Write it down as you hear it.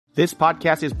This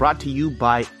podcast is brought to you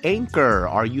by Anchor.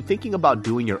 Are you thinking about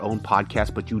doing your own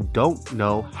podcast, but you don't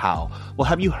know how? Well,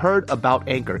 have you heard about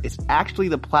Anchor? It's actually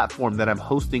the platform that I'm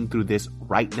hosting through this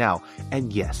right now.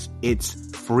 And yes,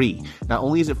 it's free. Not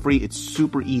only is it free, it's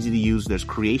super easy to use. There's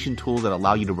creation tools that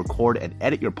allow you to record and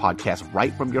edit your podcast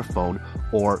right from your phone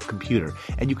or computer.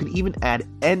 And you can even add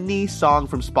any song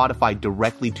from Spotify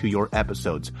directly to your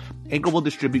episodes. Anchor will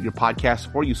distribute your podcast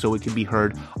for you so it can be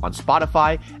heard on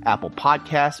Spotify, Apple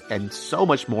Podcasts, and so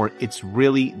much more. It's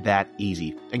really that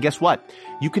easy. And guess what?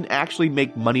 You can actually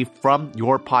make money from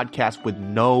your podcast with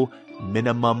no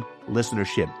minimum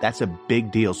listenership. That's a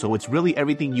big deal. So it's really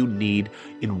everything you need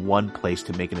in one place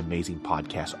to make an amazing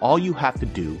podcast. All you have to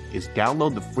do is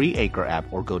download the free Anchor app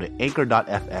or go to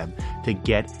anchor.fm to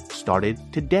get started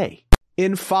today.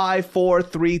 In 5, 4,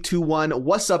 3, 2, 1.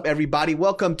 What's up, everybody?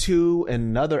 Welcome to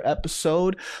another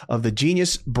episode of the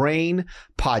Genius Brain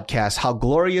Podcast. How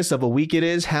glorious of a week it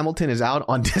is. Hamilton is out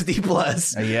on Disney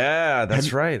Plus. Yeah,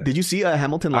 that's right. Did you see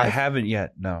Hamilton live? I haven't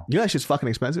yet. No. You know that shit's fucking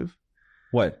expensive.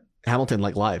 What? Hamilton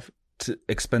like live.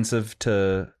 Expensive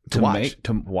to watch.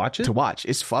 to watch it? To watch.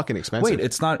 It's fucking expensive. Wait,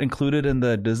 it's not included in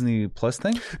the Disney Plus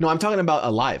thing? No, I'm talking about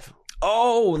a live.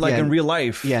 Oh, like in real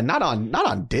life. Yeah, not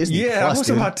on Disney Yeah, Plus, I was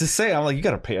about to say, I'm like, you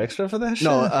got to pay extra for that shit?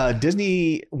 No,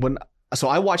 Disney, so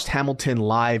I watched Hamilton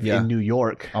live in New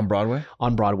York. On Broadway?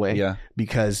 On Broadway. Yeah.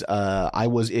 Because I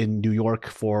was in New York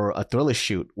for a Thriller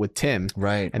shoot with Tim.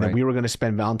 Right. And then we were going to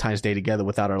spend Valentine's Day together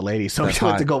without our lady. So we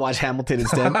went to go watch Hamilton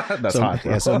instead. That's hot,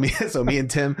 bro. Yeah, so me and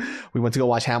Tim, we went to go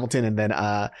watch Hamilton. And then,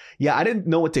 I didn't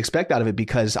know what to expect out of it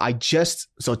because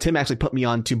so Tim actually put me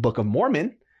on to Book of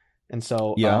Mormon. And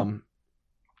so,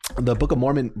 the Book of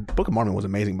Mormon was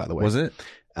amazing, by the way. Was it?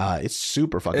 It's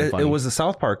super fucking funny. It was the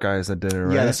South Park guys that did it,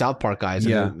 right? Yeah, the South Park guys.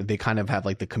 Yeah. And they kind of have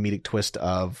like the comedic twist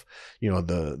of,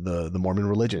 the Mormon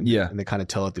religion. Yeah. And they kind of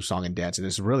tell it through song and dance. And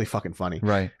it's really fucking funny.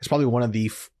 Right. It's probably one of the,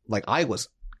 I was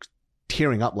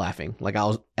tearing up laughing. Like I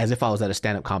was, as if I was at a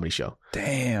stand-up comedy show.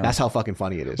 Damn. That's how fucking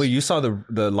funny it is. Wait, you saw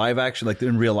the live action, like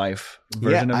in real life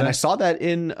version of that? And I saw that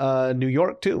in New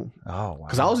York too. Oh, wow.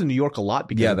 Because I was in New York a lot.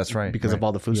 Because, that's right. Because of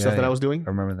all the food stuff that I was doing. I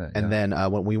remember that. And then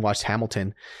when we watched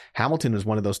Hamilton was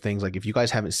one of those things, like if you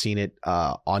guys haven't seen it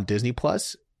on Disney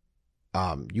Plus,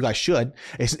 you guys should.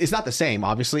 It's not the same,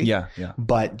 obviously. Yeah.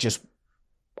 But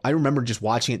I remember just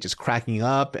watching it, just cracking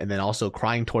up, and then also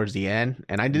crying towards the end.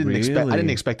 And I didn't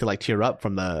expect to like tear up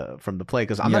from the play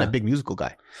because I'm not a big musical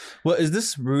guy. Well, is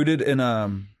this rooted in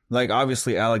like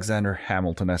obviously Alexander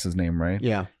Hamilton, that's his name, right?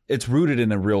 Yeah. It's rooted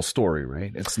in a real story,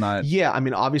 right? It's not. Yeah, I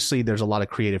mean, obviously, there's a lot of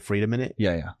creative freedom in it.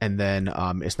 Yeah. And then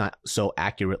it's not so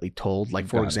accurately told. Like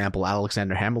for example,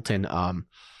 Alexander Hamilton.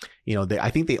 I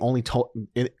think they only told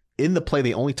in the play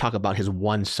they only talk about his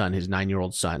one son, his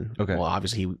 9-year-old son. Okay. Well,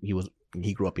 obviously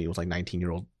he grew up. He was like 19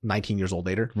 years old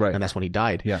later, right? And that's when he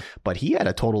died. Yeah. But he had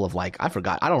a total of I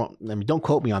forgot. Don't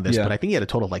quote me on this, but I think he had a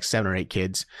total of like 7 or 8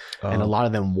 kids, and a lot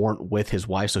of them weren't with his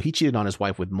wife. So he cheated on his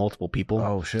wife with multiple people.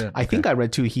 Oh shit! I think I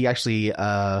read too. He actually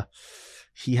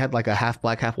he had like a half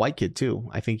black, half white kid too.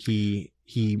 I think he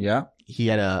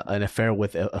had an affair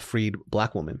with a freed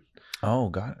black woman. Oh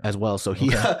god! As well. So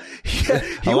he a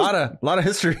lot of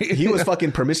history. He was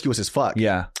fucking promiscuous as fuck.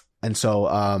 Yeah. And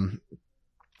so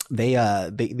they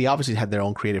obviously had their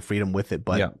own creative freedom with it,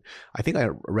 but I think I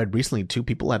read recently too,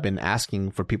 people have been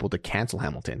asking for people to cancel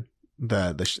Hamilton.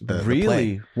 The really?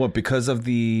 play. What, because of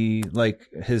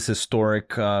his historic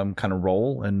kind of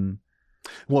role and.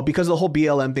 Well, because of the whole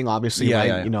BLM thing, obviously,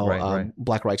 right? Right.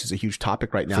 Black rights is a huge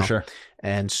topic right now. For sure.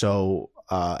 And so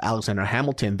Alexander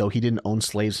Hamilton, though he didn't own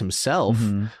slaves himself,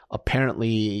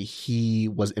 apparently he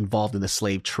was involved in the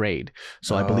slave trade.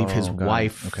 So I believe his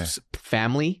wife's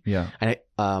family and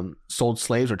sold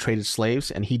slaves or traded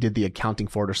slaves, and he did the accounting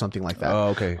for it or something like that. Oh,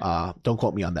 okay. Don't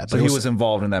quote me on that. So he was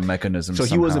involved in that mechanism. So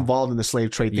somehow. he was involved in the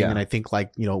slave trade thing, and I think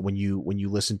when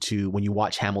you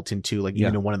watch Hamilton too,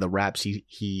 even in one of the raps,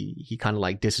 he kind of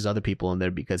like disses other people in there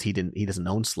because he doesn't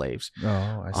own slaves. Oh,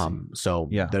 I see. So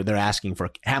they're asking for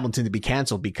Hamilton to be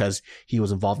canceled because he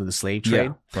was involved in the slave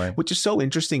trade, which is so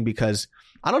interesting because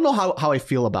I don't know how I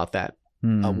feel about that.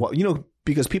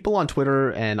 Because people on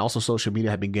Twitter and also social media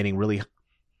have been getting really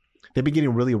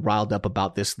riled up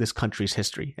about this country's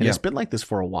history. And it's been like this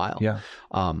for a while. Yeah.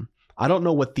 I don't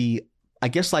know what I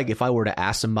guess like if I were to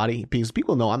ask somebody, because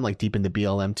people know I'm like deep into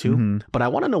BLM too, but I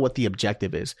want to know what the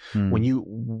objective is when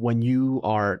you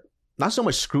are not so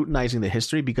much scrutinizing the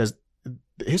history, because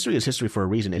history is history for a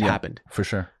reason. It happened. For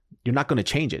sure. You're not going to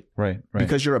change it. Right.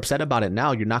 Because you're upset about it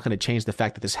now, you're not going to change the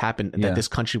fact that this happened and that this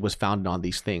country was founded on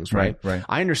these things, right? Right.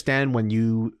 I understand when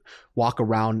you walk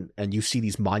around and you see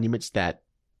these monuments that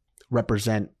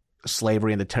represent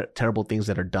slavery and the terrible things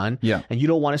that are done. Yeah. And you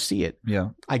don't want to see it. Yeah.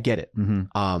 I get it.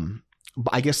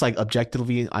 But I guess like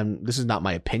objectively, this is not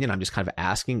my opinion. I'm just kind of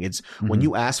asking. It's when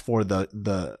you ask for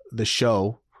the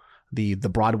show, the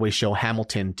Broadway show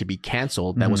Hamilton to be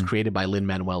canceled, that was created by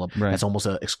Lin-Manuel. Right. That's almost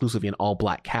exclusively an all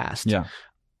black cast. Yeah.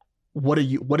 What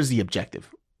is the objective?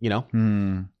 You know,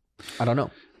 I don't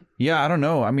know. Yeah, I don't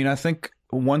know. I mean, I think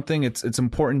one thing it's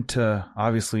important to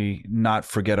obviously not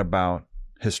forget about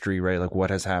history, right? Like what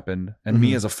has happened. And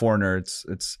me as a foreigner,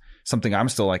 it's something I'm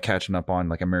still like catching up on,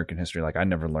 like American history. Like I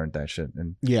never learned that shit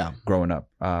and growing up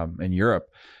in Europe.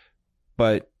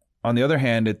 But on the other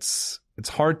hand, it's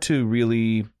hard to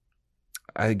really,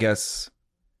 I guess,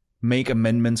 make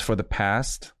amendments for the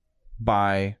past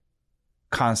by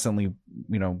constantly,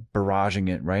 barraging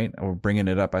it, right? Or bringing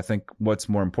it up. I think what's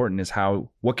more important is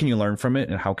what can you learn from it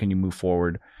and how can you move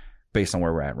forward based on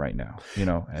where we're at right now,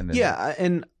 and then,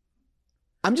 and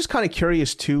I'm just kind of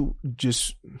curious too,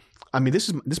 I mean,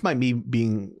 this might be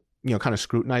being, kind of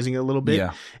scrutinizing it a little bit.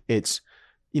 Yeah. It's,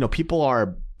 people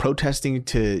are protesting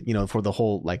to, for the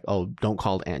whole, like, oh, don't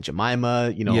call Aunt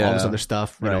Jemima, all this other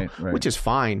stuff, right. which is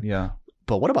fine. Yeah.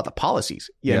 But what about the policies?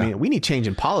 Yeah. I mean, we need change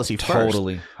in policy first.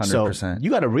 Totally. 100%. So you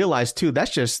got to realize too,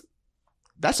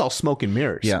 that's all smoke and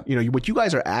mirrors. Yeah. What you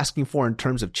guys are asking for in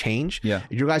terms of change,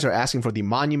 you guys are asking for the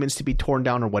monuments to be torn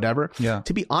down or whatever. Yeah.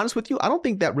 To be honest with you, I don't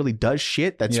think that really does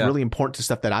shit. That's really important to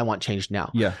stuff that I want changed now.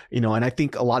 Yeah. And I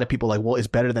think a lot of people are like, well, it's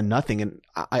better than nothing. And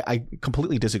I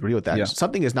completely disagree with that. Yeah.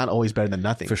 Something is not always better than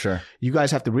nothing. For sure. You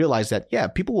guys have to realize that,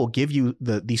 people will give you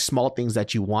these small things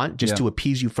that you want just to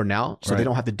appease you for now. So they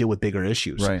don't have to deal with bigger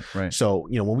issues. Right. So,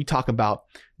 when we talk about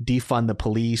defund the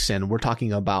police and we're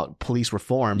talking about police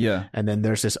reform. Yeah. And then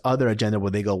there's this other agenda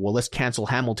where they go, well, let's cancel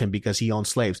Hamilton because he owned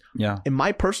slaves. Yeah. In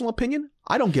my personal opinion,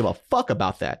 I don't give a fuck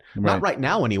about that. Right. Not right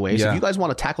now anyways. Yeah. If you guys want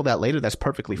to tackle that later, that's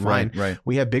perfectly fine. Right.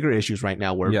 We have bigger issues right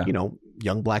now where,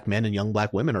 young black men and young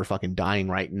black women are fucking dying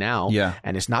right now. Yeah.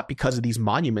 And it's not because of these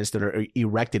monuments that are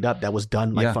erected up that was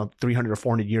done from 300 or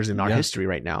 400 years in our history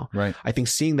right now. Right. I think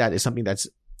seeing that is something that's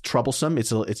troublesome.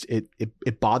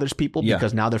 It bothers people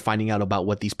because now they're finding out about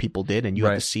what these people did and you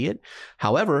have to see it.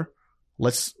 However,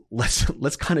 let's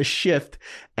kind of shift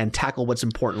and tackle what's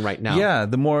important right now. Yeah,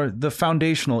 the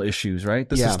foundational issues, right?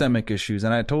 The systemic issues.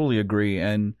 And I totally agree.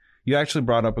 And you actually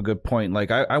brought up a good point.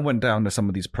 Like I went down to some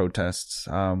of these protests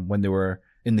when they were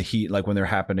in the heat, like when they're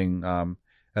happening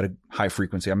at a high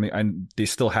frequency. I mean, they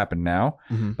still happen now,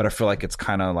 but I feel like it's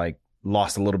kind of like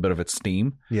lost a little bit of its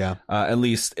steam. Yeah. At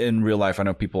least in real life, I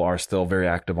know people are still very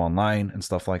active online and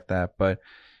stuff like that. But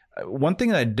one thing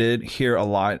that I did hear a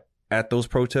lot at those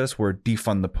protests were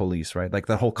defund the police, right? Like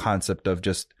the whole concept of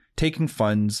just taking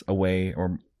funds away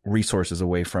or resources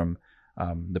away from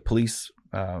the police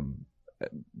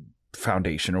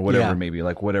foundation or whatever, maybe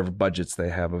like whatever budgets they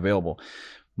have available.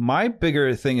 My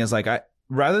bigger thing is like,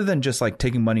 rather than just like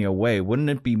taking money away,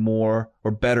 wouldn't it be more or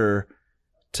better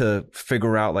to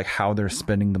figure out like how they're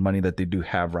spending the money that they do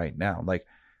have right now? Like,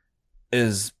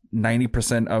 is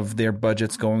 90% of their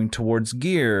budgets going towards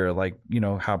gear? Like,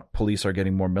 how police are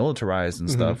getting more militarized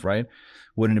and stuff, right?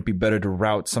 Wouldn't it be better to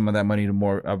route some of that money to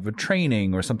more of a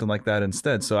training or something like that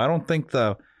instead? So I don't think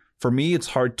for me, it's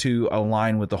hard to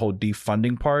align with the whole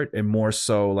defunding part, and more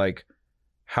so like,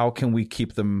 how can we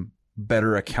keep them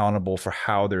better accountable for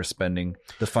how they're spending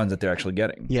the funds that they're actually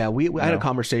getting? Yeah, we had a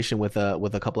conversation with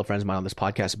a couple of friends of mine on this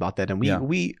podcast about that, and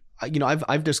we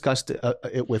I've discussed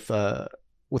it with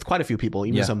quite a few people,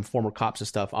 even some former cops and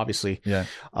stuff. Obviously,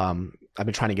 I've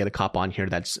been trying to get a cop on here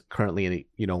that's currently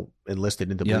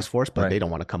enlisted in the police force, but they don't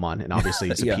want to come on, and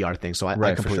obviously it's a PR thing, so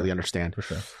I completely understand. For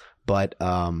sure. But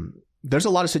there's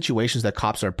a lot of situations that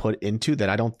cops are put into that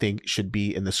I don't think should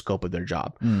be in the scope of their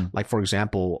job. Like, for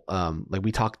example, like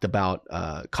we talked about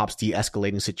cops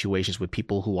de-escalating situations with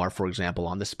people who are, for example,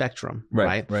 on the spectrum,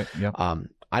 right? Right. Yeah.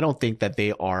 I don't think that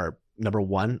they are, number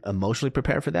one, emotionally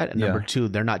prepared for that. And number two,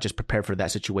 they're not just prepared for that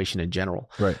situation in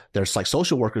general. Right. There's like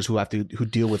social workers who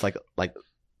deal with like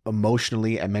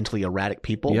emotionally and mentally erratic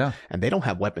people, and they don't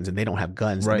have weapons and they don't have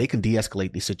guns, and they can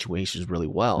de-escalate these situations really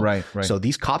well. Right. So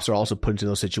these cops are also put into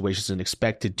those situations and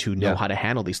expected to know how to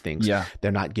handle these things.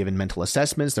 They're not given mental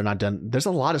assessments. They're not done. There's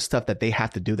a lot of stuff that they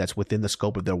have to do that's within the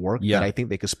scope of their work that I think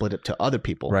they could split it to other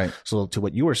people. Right. So to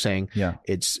what you were saying,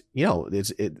 it's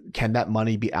can that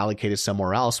money be allocated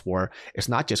somewhere else where it's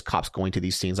not just cops going to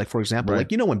these scenes? Like, for example,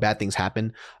 like when bad things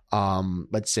happen,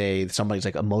 let's say somebody's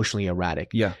like emotionally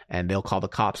erratic, and they'll call the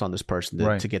cops cops on this person to,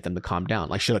 Right. to get them to calm down?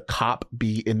 Like, should a cop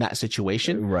be in that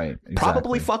situation? Right.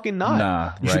 Probably exactly. fucking not.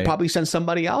 Nah, You should right. probably send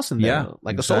somebody else in there, Yeah,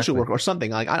 like a exactly. social worker or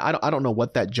something. Like, I don't know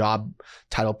what that job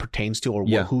title pertains to or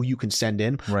Yeah. who you can send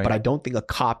in, Right. but I don't think a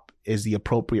cop is the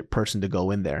appropriate person to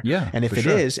go in there. Yeah. And if for it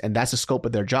sure. is, and that's the scope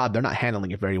of their job, they're not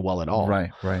handling it very well at all.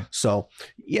 Right. Right. So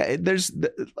yeah,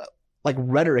 like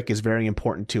rhetoric is very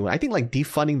important too. And I think like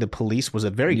defunding the police was a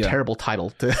very Yeah. terrible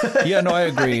title to Yeah, no, I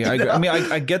agree. I You agree. I know?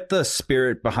 mean, I get the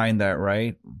spirit behind that,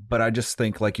 right? But I just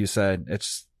think, like you said,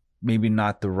 it's maybe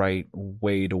not the right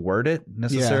way to word it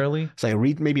necessarily. It's like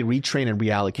maybe retrain and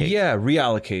reallocate. Yeah,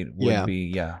 reallocate would Yeah.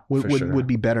 be for would sure. would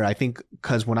be better. I think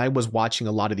because when I was watching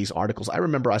a lot of these articles, I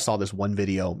remember I saw this one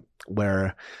video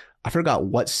where I forgot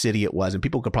what city it was, and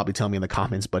people could probably tell me in the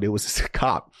comments, but it was a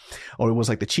cop, or it was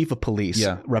like the chief of police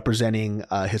Yeah. representing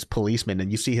his policeman,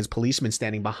 and you see his policeman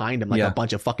standing behind him like Yeah. a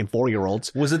bunch of fucking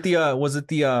 4-year-olds. Was it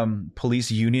the police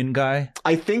union guy?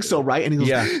 I think so, right? And he goes,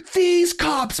 Yeah. "These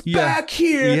cops Yeah. back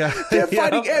here, Yeah. they're Yeah.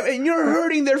 fighting, and you're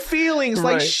hurting their feelings."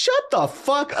 Like, Right. shut the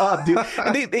fuck up, dude.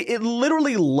 And it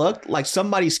literally looked like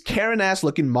somebody's Karen ass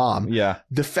looking mom Yeah.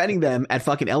 defending them at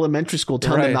fucking elementary school,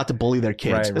 telling them Right. not to bully their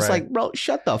kids. Right, It's right. like, bro,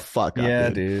 shut the fuck up, Yeah,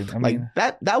 dude. dude. I Like mean,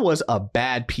 that was a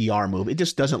bad PR move. It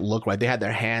just doesn't look right. They had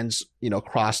their hands,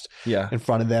 crossed yeah. in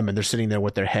front of them, and they're sitting there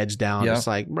with their heads down. Yeah. It's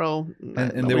like, bro,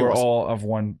 And they nobody were wants- all of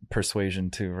one persuasion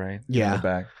too, right? Yeah. In the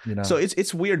back, So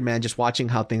it's weird, man, just watching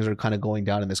how things are kind of going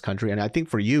down in this country. And I think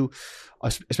for you,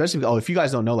 especially, if you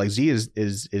guys don't know, like Z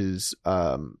is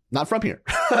not from here.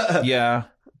 yeah,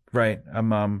 right.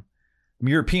 I'm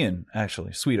European,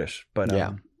 actually, Swedish, but Yeah.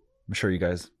 I'm sure you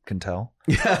guys can tell.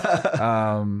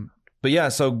 But yeah,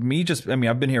 so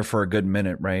I've been here for a good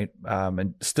minute, right?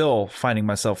 And still finding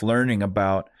myself learning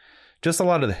about just a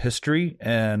lot of the history,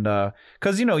 and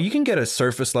because you can get a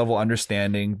surface level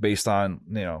understanding based on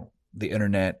the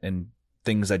internet and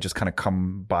things that just kind of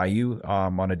come by you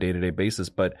on a day-to-day basis,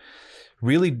 but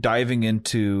really diving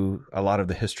into a lot of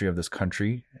the history of this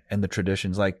country and the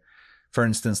traditions, like for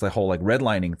instance the whole like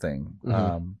redlining thing.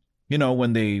 Mhm.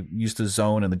 When they used to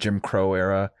zone in the Jim Crow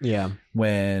era, Yeah.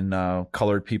 when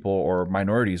colored people or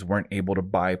minorities weren't able to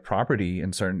buy property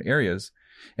in certain areas,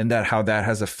 and how that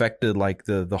has affected like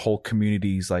the whole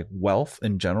community's like wealth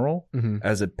in general Mhm.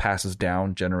 as it passes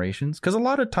down generations. Because a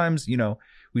lot of times,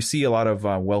 we see a lot of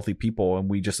wealthy people and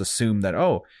we just assume that,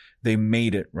 oh, they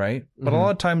made it, right? But a Mhm.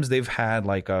 lot of times they've had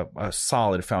like a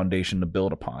solid foundation to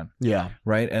build upon, Yeah.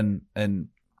 right? And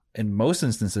in most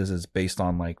instances, it's based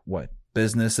on like what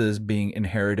businesses being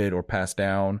inherited or passed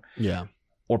down, Yeah.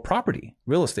 or property,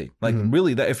 real estate. Like Mhm.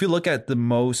 really, that if you look at the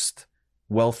most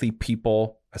wealthy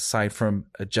people aside from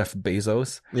Jeff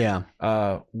Bezos, Yeah.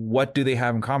 what do they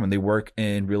have in common? They work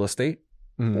in real estate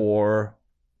Mhm. or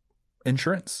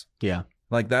insurance. Yeah.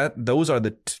 Like that, those are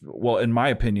well, in my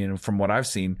opinion, from what I've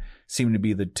seen, seem to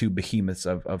be the two behemoths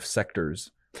of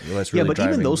sectors. That's really But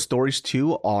driving. even those stories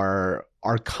too are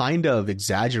kind of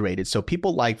exaggerated. So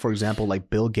people like, for example, like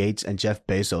Bill Gates and Jeff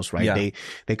Bezos, right? Yeah.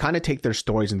 They kind of take their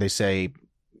stories and they say,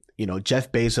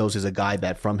 Jeff Bezos is a guy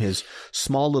that from his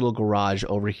small little garage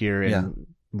over here in Yeah.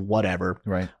 whatever,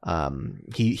 right.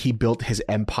 he built his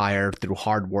empire through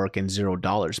hard work and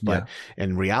 $0. But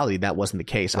in reality, that wasn't the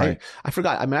case. Right. I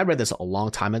forgot. I mean, I read this a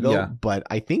long time ago, Yeah. but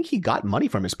I think he got money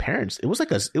from his parents. It was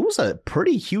a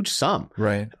pretty huge sum.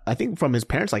 Right. I think from his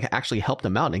parents, like actually helped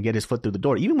him out and get his foot through the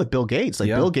door. Even with Bill Gates, like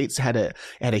Yeah. Bill Gates had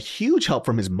a huge help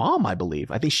from his mom, I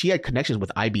believe. I think she had connections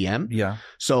with IBM. Yeah.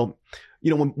 So,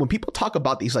 when people talk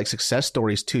about these like success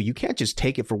stories too, you can't just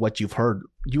take it for what you've heard.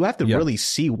 You have to Yeah. really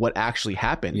see what actually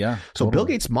happened. Yeah. So totally. Bill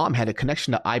Gates' mom had a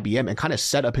connection to IBM and kind of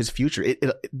set up his future. It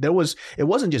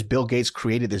wasn't just Bill Gates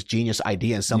created this genius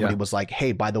idea and somebody Yeah. was like,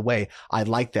 "Hey, by the way, I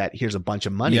like that. Here's a bunch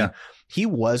of money." Yeah. He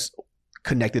was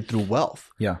connected through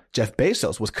wealth. Yeah. Jeff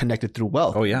Bezos was connected through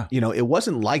wealth. Oh yeah. It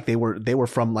wasn't like they were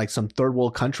from like some third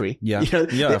world country. Yeah. Yeah,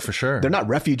 Yeah. For sure. they're not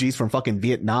refugees from fucking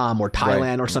Vietnam or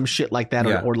Thailand or some shit like that,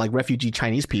 Yeah. or like refugee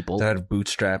Chinese people. that have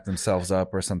bootstrapped themselves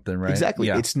up or something, right? Exactly.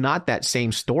 Yeah. It's not that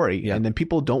same story. Yeah. And then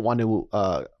people don't want to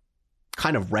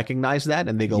kind of recognize that,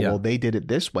 and they go, Yeah. well, they did it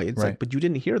this way. It's Right. like, but you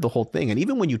didn't hear the whole thing. And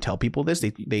even when you tell people this,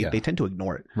 they Yeah. tend to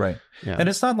ignore it. Right. Yeah. And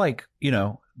it's not like,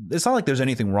 it's not like there's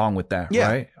anything wrong with that, Yeah,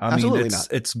 right? I absolutely mean, not.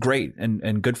 it's great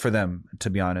and good for them, to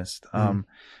be honest. Mhm.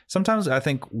 Sometimes I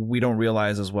think we don't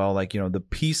realize as well, like, the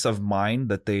peace of mind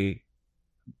that they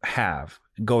have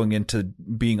going into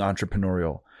being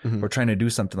entrepreneurial Mhm. or trying to do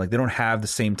something. Like they don't have the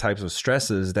same types of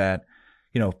stresses that,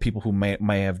 people who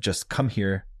may have just come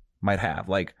here might have,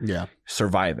 like Yeah.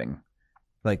 surviving.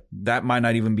 Like that might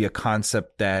not even be a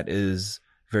concept that is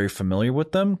very familiar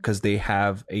with them because they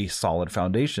have a solid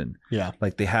foundation. Yeah.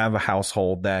 Like they have a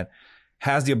household that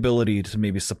has the ability to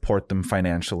maybe support them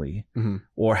financially,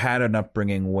 or had an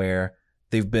upbringing where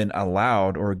they've been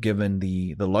allowed or given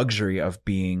the luxury of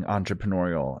being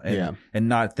entrepreneurial and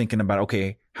not thinking about,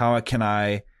 okay, how can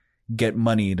I get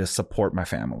money to support my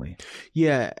family?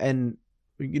 Yeah. And,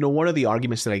 one of the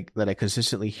arguments that I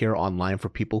consistently hear online for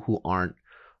people who aren't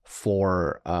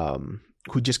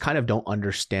who just kind of don't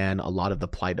understand a lot of the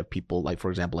plight of people, like,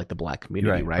 for example, like the Black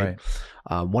community, right?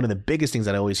 One of the biggest things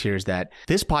that I always hear is that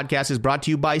this podcast is brought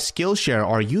to you by Skillshare.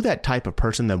 Are you that type of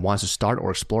person that wants to start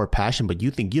or explore a passion, but you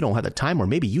think you don't have the time, or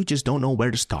maybe you just don't know where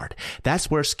to start?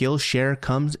 That's where Skillshare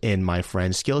comes in, my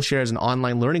friends. Skillshare is an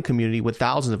online learning community with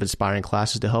thousands of inspiring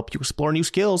classes to help you explore new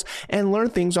skills and learn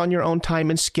things on your own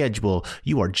time and schedule.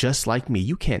 You are just like me.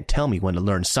 You can't tell me when to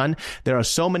learn, son. There are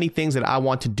so many things that I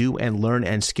want to do and learn,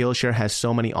 and Skillshare has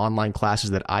so many online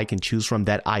classes that I can choose from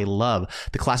that I love.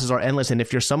 The classes are endless, and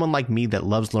if you're someone like me that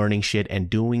loves learning shit and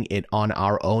doing it on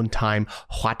our own time,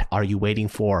 what are you waiting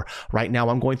for? Right now,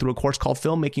 I'm going through a course called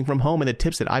Filmmaking from Home, and the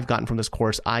tips that I've gotten from this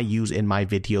course I use in my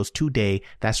videos today.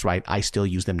 That's right, I still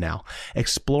use them now.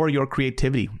 Explore your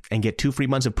creativity and get 2 free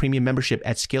months of premium membership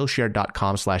at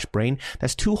Skillshare.com/brain.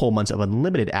 That's 2 whole months of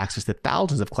unlimited access to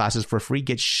thousands of classes for free.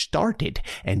 Get started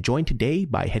and join today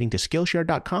by heading to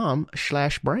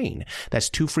Skillshare.com/brain. That's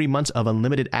 2 free months of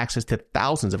unlimited access to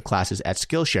thousands of classes at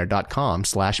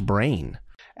Skillshare.com/brain.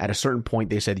 At a certain point,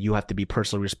 they said you have to be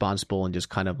personally responsible and just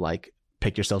kind of like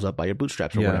pick yourselves up by your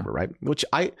bootstraps or whatever, right? Which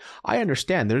I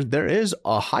understand. There is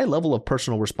a high level of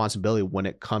personal responsibility when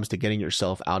it comes to getting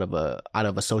yourself out of a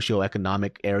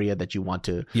socioeconomic area that you want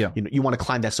to, you want to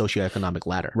climb that socioeconomic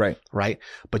ladder, right?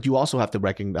 But you also have to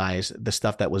recognize the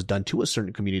stuff that was done to a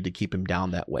certain community to keep him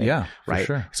down that way, right?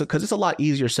 Sure. So because it's a lot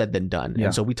easier said than done,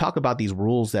 and so we talk about these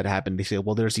rules that happen. They say,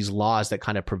 well, there's these laws that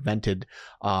kind of prevented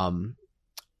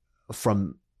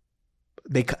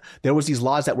there was these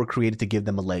laws that were created to give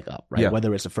them a leg up, right?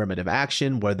 Whether it's affirmative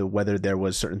action, whether there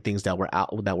was certain things that were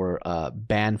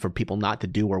banned for people not to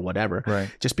do or whatever.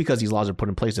 Right. Just because these laws are put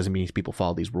in place doesn't mean people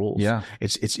follow these rules. Yeah.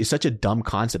 It's such a dumb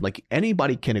concept. Like,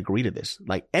 anybody can agree to this.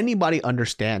 Like, anybody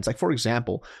understands. Like, for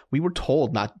example, we were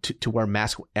told not to wear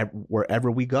masks wherever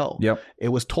we go. Yep. It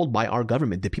was told by our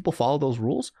government. Did people follow those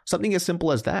rules? Something as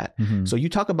simple as that. Mm-hmm. So you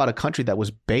talk about a country that was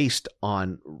based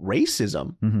on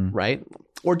racism, right?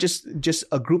 Or just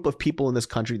a group of people in this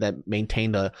country that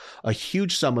maintained a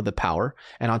huge sum of the power.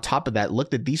 And on top of that,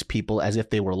 looked at these people as if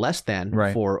they were less than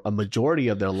for a majority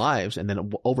of their lives. And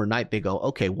then overnight they go,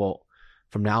 okay, well,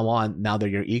 from now on, now they're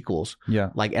your equals. Yeah.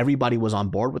 Like, everybody was on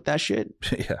board with that shit.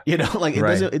 Like,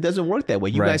 it doesn't work that way.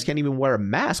 You guys can't even wear a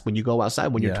mask when you go outside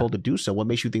when you're told to do so. What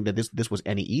makes you think that this was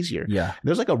any easier? Yeah.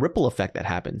 There's like a ripple effect that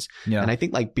happens. Yeah. And I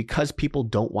think, like, because people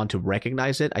don't want to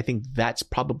recognize it, I think that's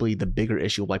probably the bigger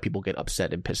issue why people get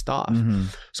upset and pissed off. Mm-hmm.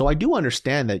 So I do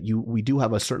understand that we do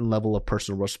have a certain level of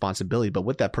personal responsibility, but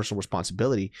with that personal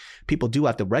responsibility, people do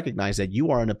have to recognize that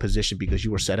you are in a position because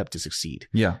you were set up to succeed.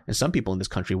 Yeah. And some people in this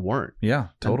country weren't. Yeah.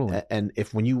 Totally. And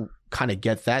if when you kind of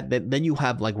get that, then you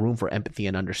have like room for empathy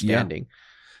and understanding. Yeah.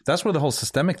 That's where the whole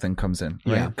systemic thing comes in,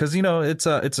 right? Because it's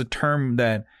a term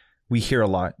that we hear a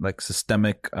lot, like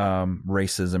systemic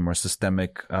racism or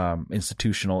systemic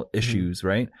institutional issues,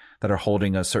 right? That are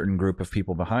holding a certain group of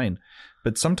people behind.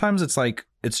 But sometimes it's like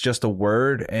it's just a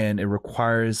word, and it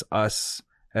requires us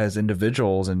as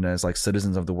individuals and as like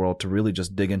citizens of the world to really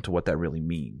just dig into what that really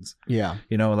means. Yeah.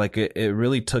 Like it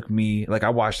really took me, like, I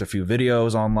watched a few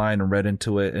videos online and read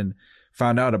into it and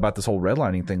found out about this whole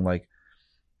redlining thing. Like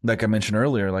I mentioned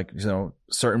earlier, like,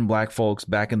 certain Black folks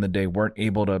back in the day weren't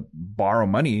able to borrow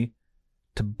money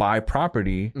to buy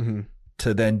property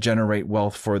to then generate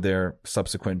wealth for their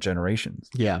subsequent generations.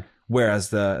 Yeah.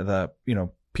 Whereas the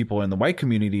people in the white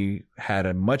community had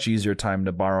a much easier time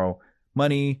to borrow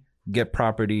money, get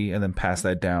property, and then pass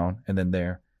that down, and then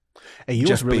there. And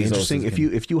what's really interesting,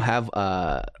 if you have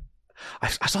I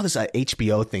saw this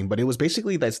HBO thing, but it was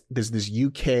basically this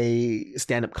UK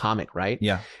stand-up comic, right?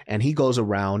 Yeah. And he goes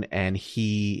around and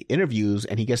he interviews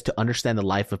and he gets to understand the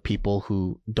life of people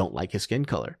who don't like his skin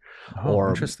color,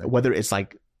 or whether it's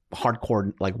like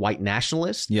hardcore like white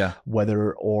nationalists,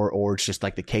 whether or it's just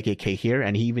like the KKK here.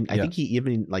 And I think he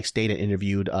even like stayed and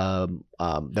interviewed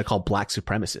they're called Black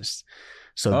supremacists.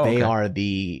 So they are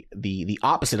the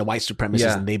opposite of white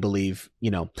supremacists, and they believe,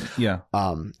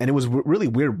 and it was really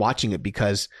weird watching it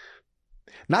because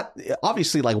not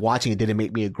obviously like watching it didn't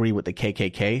make me agree with the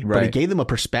KKK, but Right. it gave them a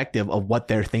perspective of what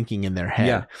they're thinking in their head.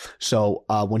 Yeah. So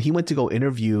when he went to go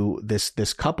interview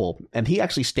this couple, and he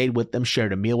actually stayed with them,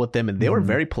 shared a meal with them, and they were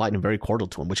very polite and very cordial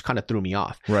to him, which kind of threw me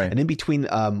off. Right. And in between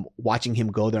watching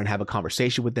him go there and have a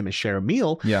conversation with them and share a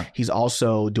meal, Yeah. he's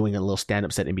also doing a little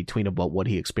stand-up set in between about what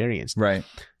he experienced. Right.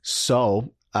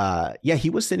 So he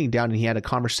was sitting down and he had a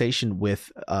conversation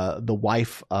with the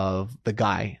wife of the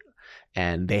guy,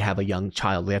 and they have a young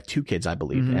child. They have 2 kids, I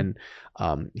believe. Mhm.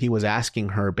 And he was asking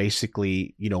her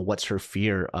basically, what's her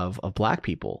fear of black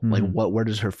people? Like, where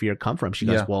does her fear come from? She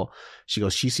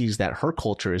goes, she sees that her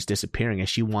culture is disappearing, and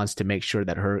she wants to make sure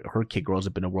that her kid grows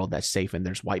up in a world that's safe and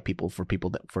there's white people for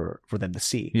them to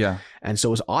see. Yeah. And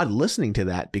so it's odd listening to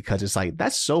that, because it's like,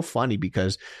 that's so funny,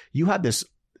 because you have this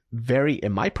very,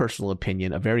 in my personal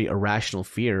opinion, a very irrational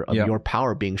fear of your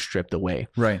power being stripped away.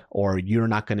 Right. Or you're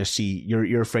not going to see,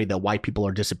 you're afraid that white people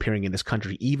are disappearing in this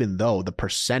country, even though the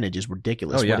percentage is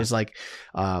ridiculous. Oh, yeah. What is like,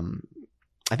 I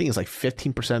think it's like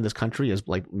 15% of this country is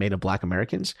like made of black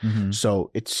Americans. Mhm.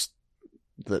 So it's,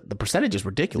 the percentage is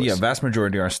ridiculous. Yeah. Vast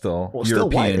majority are still Still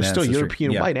European white. It's still ancestry.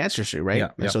 European Yeah. white ancestry, right?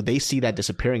 Yeah, And yeah. so they see that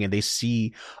disappearing, and they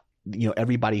see,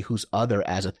 everybody who's other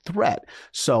as a threat.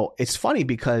 So it's funny,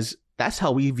 because that's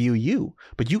how we view you,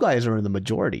 but you guys are in the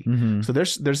majority. Mhm. So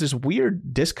there's this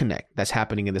weird disconnect that's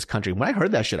happening in this country. When I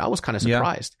heard that shit, I was kind of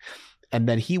surprised. And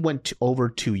then he went over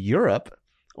to Europe,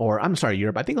 or I'm sorry,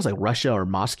 Europe. I think it was like Russia or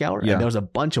Moscow, and there was a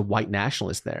bunch of white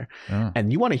nationalists there. Oh.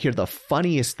 And you want to hear the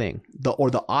funniest thing, the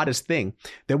oddest thing?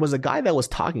 There was a guy that was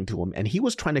talking to him, and he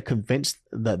was trying to convince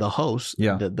the host,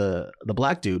 the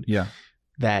black dude,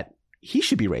 that he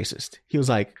should be racist. He was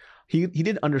like, he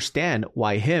didn't understand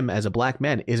why him as a black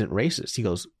man isn't racist. He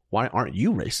goes, why aren't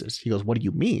you racist? He goes, what do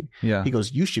you mean? Yeah. He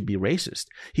goes, you should be racist.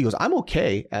 He goes, I'm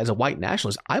okay as a white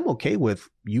nationalist. I'm okay with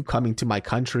you coming to my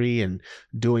country and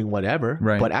doing whatever.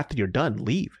 Right. But after you're done,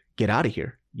 leave. Get out of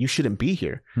here. You shouldn't be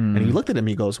here. Hmm. And he looked at him.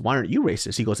 He goes, why aren't you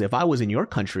racist? He goes, if I was in your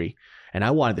country and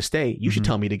I wanted to stay, you should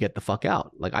tell me to get the fuck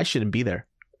out. Like, I shouldn't be there.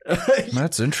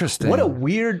 That's interesting. What a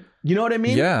weird, you know what I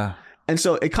mean? Yeah. And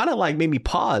so it kind of like made me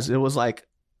pause. It was like,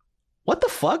 what the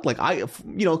fuck? Like,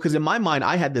 because in my mind,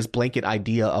 I had this blanket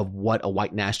idea of what a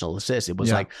white nationalist is. It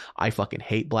was like, I fucking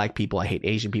hate black people. I hate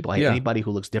Asian people. I hate anybody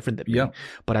who looks different than me.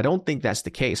 But I don't think that's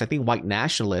the case. I think white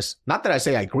nationalists, not that I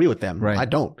say I agree with them. Right. I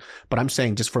don't. But I'm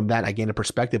saying just from that, I gain a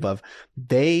perspective of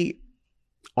they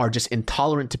are just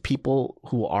intolerant to people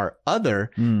who are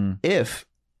other if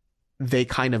they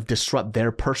kind of disrupt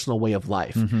their personal way of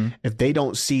life. If they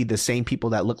don't see the same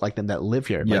people that look like them that live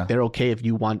here, like they're okay if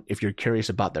you're curious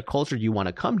about their culture, you want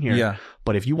to come here. Yeah.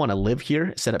 But if you want to live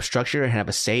here, set up structure, and have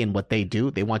a say in what they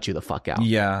do, they want you the fuck out.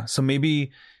 Yeah. So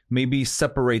maybe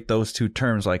separate those two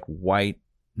terms, like white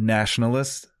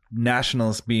nationalists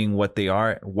being what they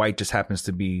are. White just happens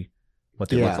to be what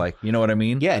they look like. You know what I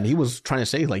mean? Yeah. And he was trying to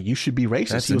say, like, you should be racist.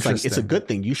 That's he was like, it's a interesting. good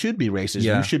thing. You should be racist.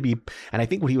 Yeah. You should be. And I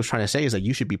think what he was trying to say is that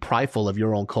you should be prideful of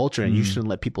your own culture, and you shouldn't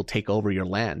let people take over your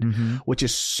land, which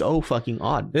is so fucking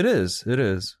odd. It is. It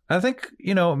is. I think,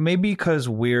 maybe because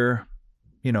we're,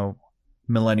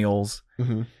 millennials,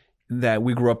 that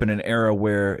we grew up in an era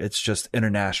where it's just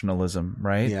internationalism,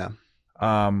 right? Yeah.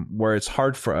 Where it's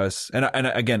hard for us. And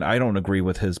again, I don't agree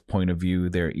with his point of view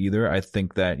there either. I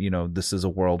think that, this is a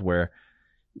world where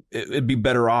it'd be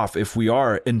better off if we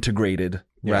are integrated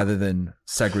rather than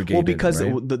segregated. Well, because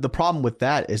right? the problem with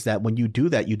that is that when you do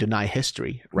that, you deny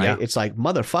history, right? Yeah. It's like,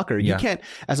 motherfucker, you can't,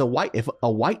 if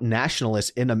a white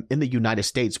nationalist in the United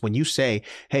States, when you say,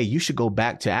 hey, you should go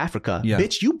back to Africa,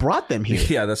 bitch, you brought them here.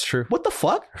 Yeah, that's true. What the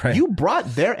fuck? Right. You brought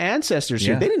their ancestors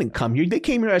here. They didn't come here. They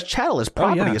came here as chattel, as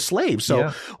property, as slaves.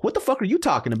 So what the fuck are you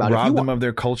talking about? Rob them of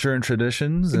their culture and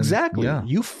traditions. Exactly.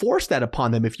 You force that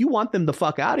upon them. If you want them the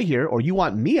fuck out of here, or you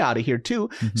want me out of here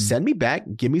too, send me back,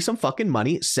 give me some fucking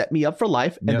money, set me up for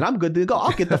life, and then I'm good to go.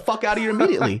 I'll get the fuck out of here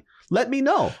immediately. Let me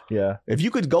know. Yeah. If you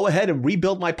could go ahead and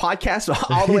rebuild my podcast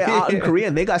all the way out in Korea,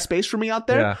 and they got space for me out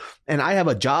there, and I have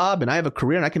a job and I have a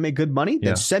career and I can make good money,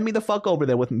 then send me the fuck over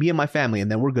there with me and my family,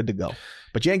 and then we're good to go.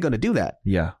 But you ain't going to do that.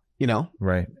 Yeah.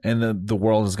 Right. And the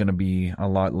world is going to be a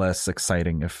lot less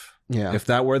exciting if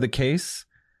that were the case.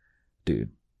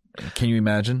 Dude, can you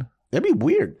imagine? It'd be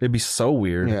weird. It'd be so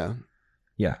weird. Yeah.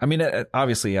 Yeah. I mean,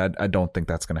 obviously, I don't think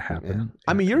that's going to happen.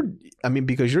 I mean,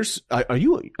 because are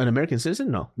you an American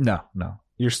citizen? No. No.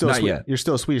 You're still Not yet. You're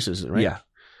still a Swedish citizen, right? Yeah.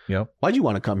 Yep. Why'd you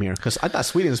want to come here? Because I thought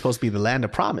Sweden is supposed to be the land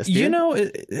of promise. Dude.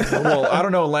 Well, I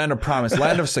don't know, land of promise,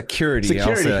 land of security.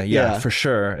 I'll say. Yeah, for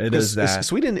sure. It is that.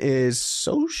 Sweden is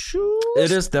social.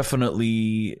 It is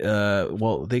definitely.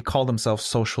 Well, they call themselves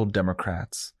social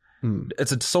democrats.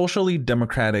 It's a socially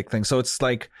democratic thing. So it's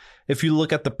like, if you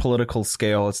look at the political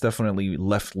scale, it's definitely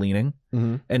left leaning,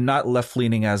 and not left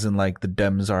leaning as in like the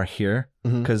Dems are here.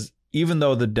 Because even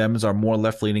though the Dems are more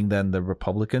left leaning than the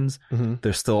Republicans,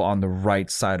 they're still on the right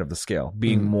side of the scale,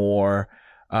 being more,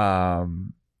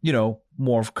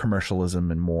 more of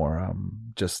commercialism and more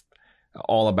just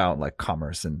all about like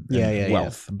commerce and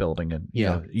wealth building, and you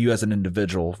know, you as an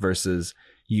individual versus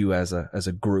you as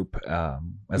a group,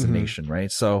 as a nation,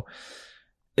 right? So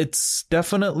it's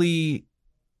definitely,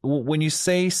 when you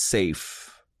say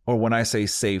safe, or when I say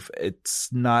safe,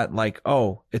 it's not like,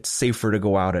 oh, it's safer to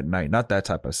go out at night. Not that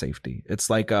type of safety. It's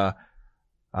like a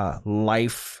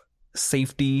life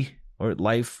safety or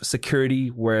life security,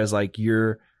 whereas like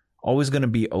you're always going to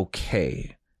be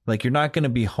okay. Like you're not going to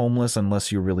be homeless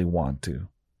unless you really want to.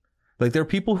 Like there are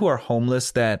people who are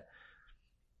homeless that,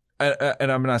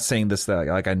 and I'm not saying this that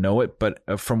like I know it, but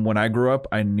from when I grew up,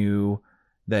 I knew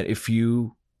that if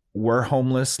you were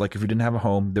homeless, like if you didn't have a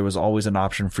home, there was always an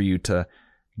option for you to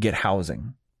get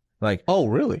housing. Like, oh,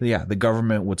 really? Yeah, the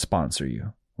government would sponsor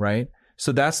you, right?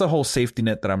 So that's the whole safety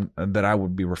net that I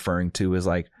would be referring to, is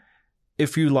like,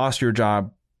 if you lost your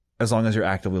job, as long as you're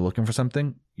actively looking for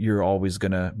something, you're always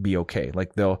gonna be okay.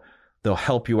 Like they'll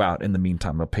help you out in the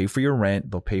meantime. They'll pay for your rent.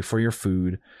 They'll pay for your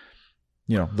food.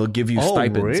 You know, they'll give you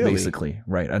stipends, basically,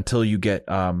 right? Until you get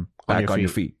back on your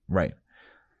feet, right?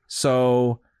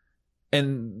 So,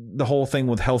 and the whole thing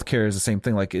with healthcare is the same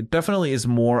thing. Like it definitely is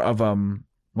more of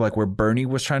like where Bernie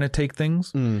was trying to take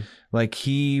things. Like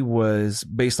he was,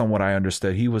 based on what I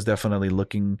understood, he was definitely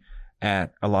looking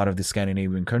at a lot of the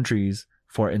Scandinavian countries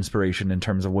for inspiration in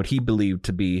terms of what he believed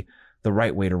to be the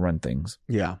right way to run things.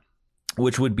 Yeah.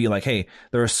 Which would be like, hey,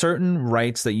 there are certain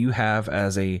rights that you have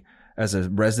as a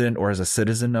resident or as a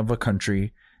citizen of a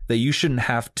country that you shouldn't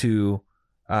have to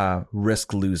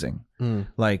risk losing.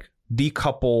 Like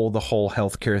decouple the whole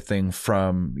healthcare thing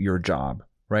from your job,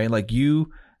 right? Like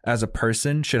you as a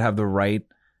person should have the right,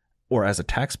 or as a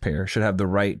taxpayer should have the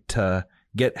right to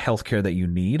get healthcare that you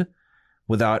need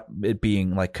without it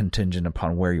being like contingent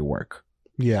upon where you work.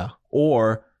 Yeah.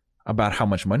 Or about how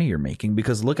much money you're making.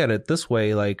 Because look at it this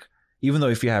way, like even though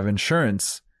if you have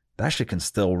insurance, that shit can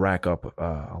still rack up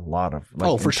a lot of,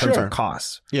 like, for in terms sure. of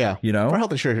costs. Yeah. You know? Our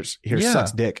health insurance here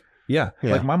sucks dick. Yeah.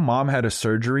 Like my mom had a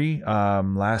surgery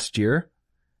last year,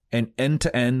 and end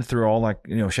to end through all, like,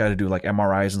 you know, she had to do like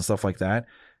MRIs and stuff like that.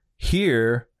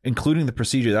 Here, including the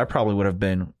procedure, that probably would have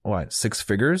been what, 6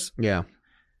 figures? Yeah.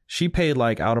 She paid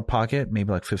like out of pocket,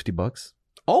 maybe like $50.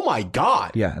 Oh my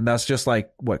God. Yeah. And that's just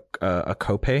like what, a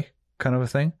copay kind of a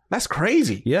thing. That's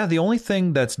crazy. Yeah. The only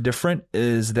thing that's different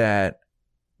is that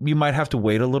you might have to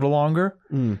wait a little longer.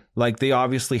 Like they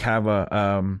obviously have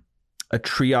a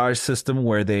triage system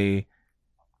where they,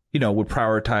 you know, would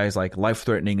prioritize like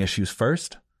life-threatening issues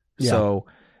first. Yeah. So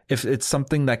if it's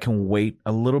something that can wait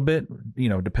a little bit, you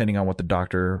know, depending on what the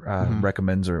doctor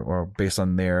recommends or based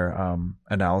on their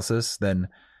analysis, then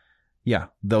yeah,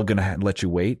 they're gonna let you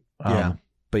wait.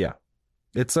 But yeah,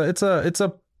 it's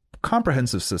a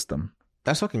comprehensive system.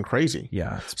 That's fucking crazy.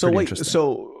 Yeah. So wait,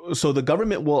 so the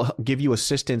government will give you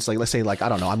assistance. Like, let's say, like, I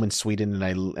don't know, I'm in Sweden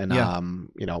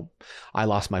and you know, I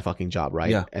lost my fucking job,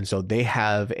 right? Yeah. And so they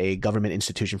have a government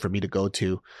institution for me to go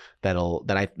to that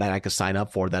I could sign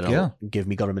up for that'll give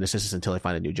me government assistance until I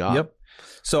find a new job. Yep.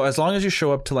 So as long as you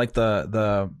show up to like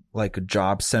the like a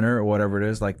job center or whatever it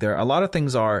is, like there a lot of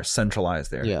things are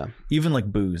centralized there. Yeah. Even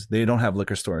like booze, they don't have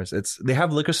liquor stores. They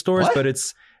have liquor stores, but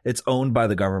it's owned by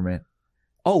the government.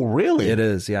 Oh, really? It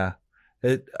is, yeah.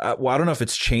 Well, I don't know if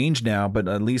it's changed now, but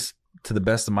at least to the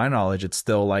best of my knowledge, it's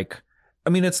still like, I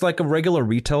mean, it's like a regular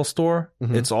retail store.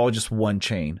 It's all just one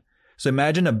chain. So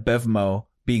imagine a Bevmo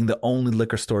being the only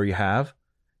liquor store you have,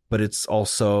 but it's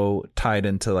also tied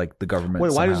into like the government.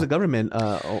 Wait, why somehow. does the government?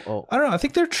 I don't know. I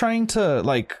think they're trying to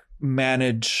like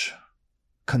manage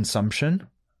consumption.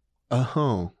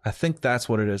 I think that's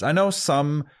what it is. I know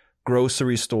some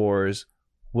grocery stores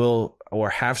will or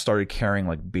have started carrying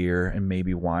like beer and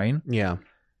maybe wine. Yeah.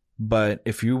 But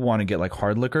if you want to get like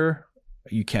hard liquor,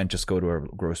 you can't just go to a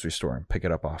grocery store and pick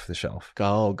it up off the shelf.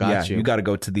 Oh, got you. You got to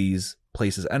go to these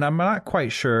places. And I'm not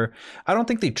quite sure. I don't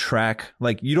think they track,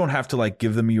 like you don't have to like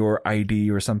give them your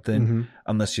ID or something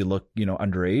unless you look, you know,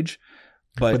 underage.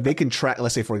 But they can track,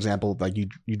 let's say, for example, like you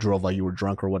drove while you were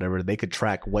drunk or whatever. They could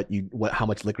track how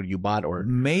much liquor you bought, or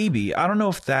maybe. I don't know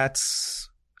if that's,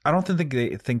 I don't think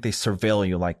they surveil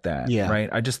you like that. Yeah. Right.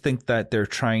 I just think that they're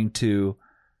trying to,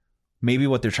 maybe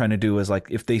what they're trying to do is like,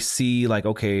 if they see like,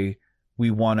 okay,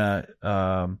 we want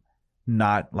to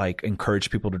not like encourage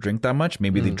people to drink that much,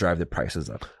 maybe they drive the prices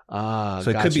up. So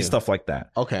it could be stuff like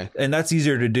that. Okay. And that's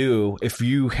easier to do if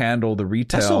you handle the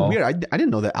retail. That's so weird. I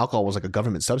didn't know that alcohol was like a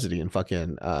government subsidy in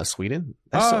fucking Sweden.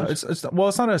 It's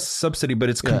not a subsidy, but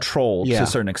it's controlled to a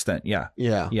certain extent. Yeah.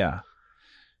 Yeah.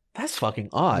 That's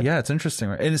fucking odd. Yeah, it's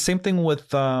interesting. And the same thing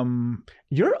with I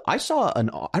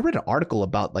read an article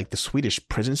about like the Swedish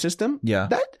prison system. Yeah.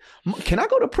 Can I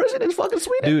go to prison in fucking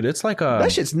Sweden? Dude, it's like that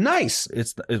shit's nice.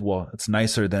 It's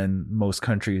nicer than most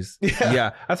countries.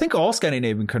 Yeah. I think all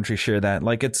Scandinavian countries share that.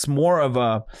 Like it's more of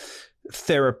a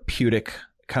therapeutic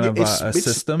kind of a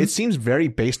system. It seems very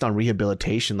based on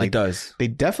rehabilitation. Like it does. They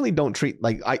definitely don't treat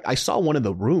like I saw one of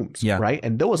the rooms, right?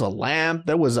 And there was a lamp.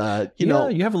 There was you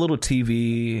have a little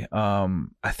TV.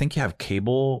 I think you have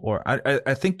cable, or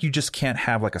I think you just can't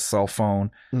have like a cell phone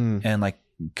and like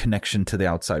connection to the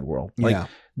outside world. Like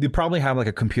you probably have like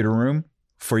a computer room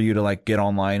for you to like get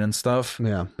online and stuff.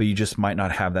 Yeah, but you just might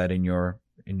not have that in your.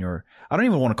 I don't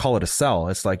even want to call it a cell.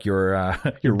 It's like your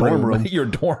dorm room. Your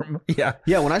dorm. Yeah.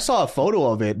 Yeah. When I saw a photo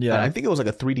of it, I think it was like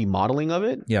a 3D modeling of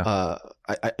it. Yeah.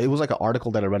 It was like an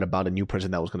article that I read about a new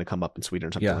prison that was going to come up in Sweden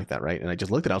or something like that, right? And I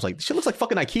just looked at it. I was like, this shit looks like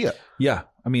fucking IKEA. Yeah.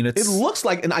 I mean, it looks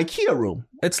like an IKEA room.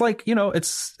 It's like,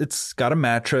 it's got a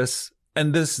mattress.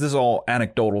 And this is all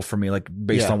anecdotal for me, like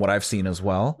based on what I've seen as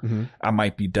well. Mm-hmm. I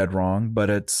might be dead wrong, but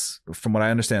it's, from what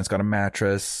I understand, it's got a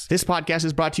mattress. This podcast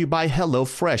is brought to you by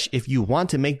HelloFresh. If you want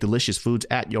to make delicious foods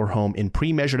at your home in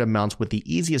pre-measured amounts with the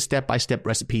easiest step-by-step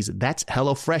recipes, that's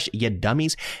HelloFresh, you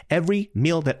dummies. Every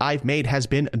meal that I've made has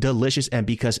been delicious, and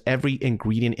because every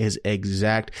ingredient is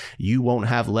exact, you won't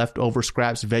have leftover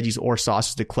scraps, veggies, or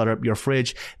sauces to clutter up your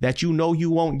fridge that you know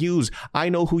you won't use. I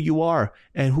know who you are,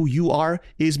 and who you are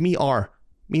is me are.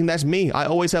 I mean, that's me. I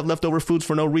always have leftover foods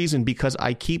for no reason because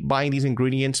I keep buying these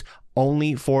ingredients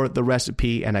only for the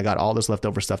recipe, and I got all this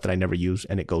leftover stuff that I never use,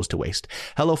 and it goes to waste.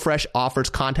 HelloFresh offers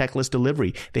contactless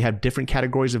delivery. They have different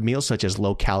categories of meals such as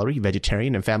low-calorie,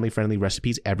 vegetarian, and family-friendly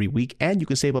recipes every week, and you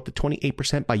can save up to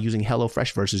 28% by using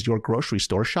HelloFresh versus your grocery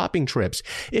store shopping trips.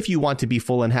 If you want to be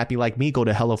full and happy like me, go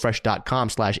to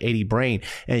HelloFresh.com/80brain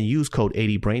and use code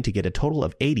 80brain to get a total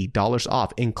of $80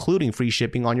 off, including free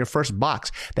shipping on your first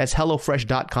box. That's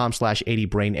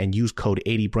HelloFresh.com/80brain and use code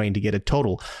 80brain to get a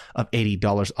total of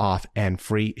 $80 off and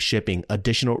free shipping.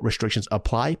 Additional restrictions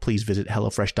apply. Please visit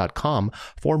HelloFresh.com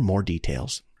for more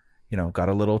details. Got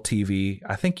a little TV.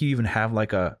 I think you even have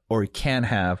or you can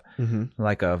have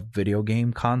like a video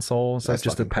game console. So that's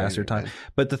just to pass your time. Man.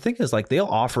 But the thing is, like, they'll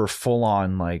offer full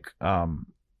on like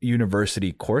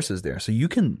university courses there. So you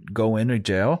can go into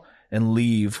jail and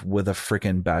leave with a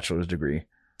freaking bachelor's degree.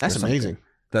 That's amazing.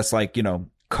 That's like,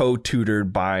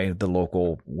 co-tutored by the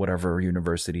local whatever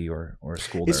university or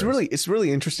school. It's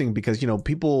really interesting because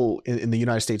people in the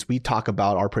United States, we talk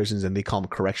about our prisons and they call them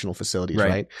correctional facilities,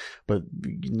 right? But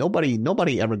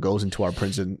nobody ever goes into our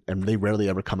prison and they rarely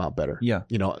ever come out better. Yeah,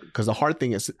 because the hard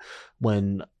thing is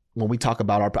when we talk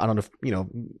about I don't know if,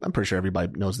 I'm pretty sure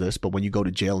everybody knows this, but when you go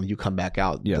to jail and you come back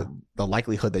out, the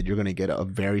likelihood that you're going to get a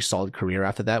very solid career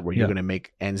after that, where you're going to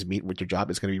make ends meet with your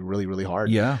job, is going to be really, really hard.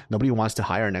 Yeah. Nobody wants to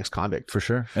hire an ex-convict. For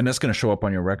sure. And that's going to show up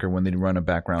on your record when they run a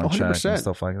background 100%. Check and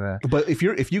stuff like that. But if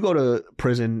you go to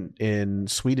prison in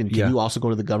Sweden, can you also go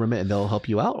to the government and they'll help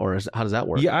you out? Or how does that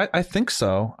work? Yeah, I think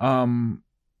so.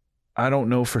 I don't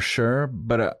know for sure,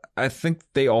 but I think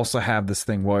they also have this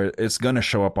thing where it's going to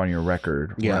show up on your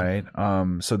record, right?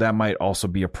 So that might also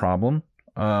be a problem.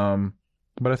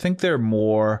 But I think they're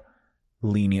more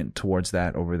lenient towards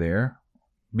that over there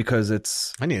because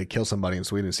I need to kill somebody in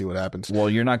Sweden and see what happens.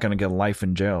 Well, you're not going to get life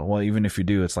in jail. Well, even if you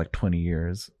do, it's like 20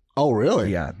 years. Oh,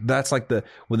 really? Yeah. That's like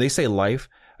when they say life,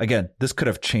 again, this could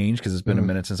have changed because it's been a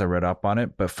minute since I read up on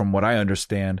it. But from what I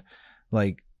understand,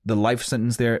 like, the life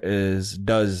sentence there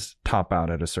does top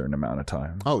out at a certain amount of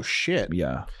time. Oh, shit.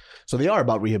 Yeah. So they are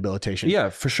about rehabilitation. Yeah,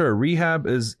 for sure. Rehab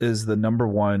is the number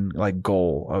one like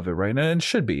goal of it, right? And it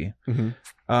should be.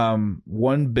 Mm-hmm.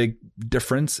 One big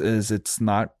difference is it's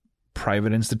not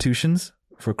private institutions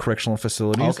for correctional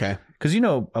facilities. Okay. Because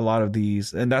a lot of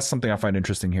these, and that's something I find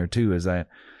interesting here too, is that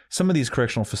some of these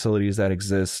correctional facilities that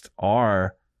exist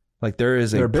are like there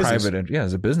is a private,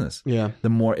 it's a business. Yeah. The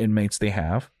more inmates they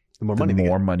have, the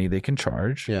more money they can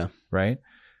charge. Yeah. Right.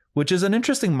 Which is an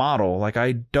interesting model. Like,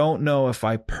 I don't know if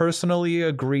I personally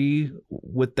agree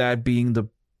with that being the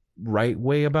right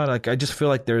way about it. Like, I just feel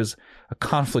like there's a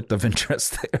conflict of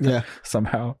interest there. Yeah.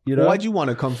 Somehow. Well, why'd you want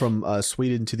to come from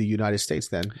Sweden to the United States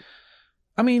then?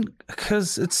 I mean,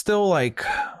 because it's still like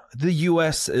the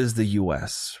U.S. is the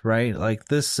U.S., right? Like,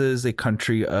 this is a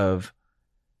country of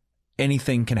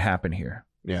anything can happen here.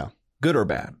 Yeah. Good or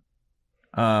bad.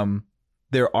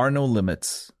 There are no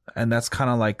limits And that's kind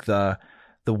of like the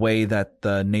way that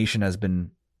the nation has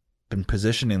been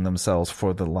positioning themselves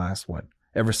for the last,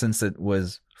 ever since it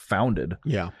was founded.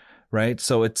 Yeah. Right.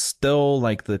 So it's still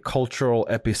like the cultural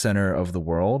epicenter of the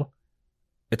world.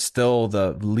 It's still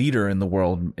the leader in the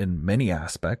world in many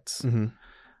aspects.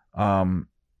 Mm-hmm.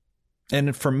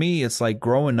 And for me, it's like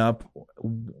growing up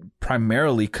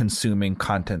primarily consuming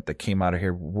content that came out of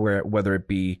here, whether it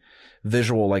be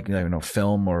visual, like,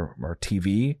 film or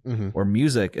TV or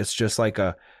music. It's just like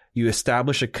you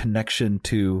establish a connection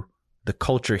to the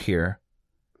culture here.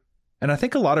 And I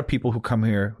think a lot of people who come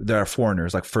here that are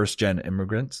foreigners, like first gen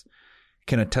immigrants,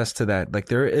 can attest to that. Like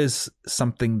there is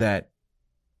something that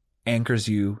anchors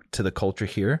you to the culture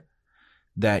here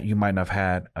that you might not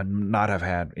have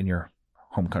had in your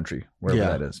home country, wherever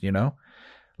that is,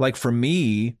 like for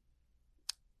me,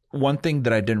 one thing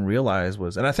that I didn't realize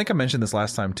was, and I think I mentioned this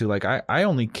last time too, like I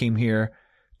only came here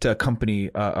to accompany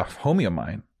a homie of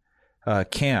mine,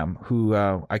 Cam, who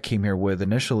I came here with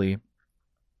initially.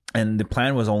 And the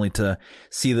plan was only to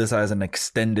see this as an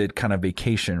extended kind of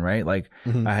vacation, right? Like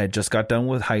I had just got done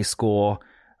with high school,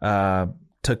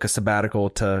 took a sabbatical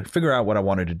to figure out what I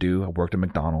wanted to do. I worked at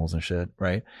McDonald's and shit,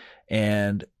 right?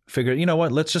 And figured, you know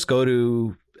what, let's just go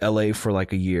to LA for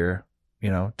like a year,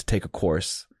 to take a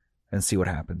course and see what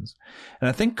happens. And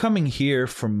I think coming here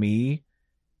for me,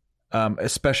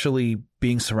 especially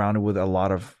being surrounded with a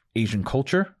lot of Asian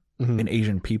culture and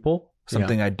Asian people,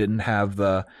 something I didn't have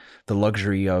the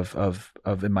luxury of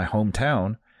in my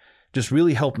hometown, just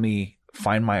really helped me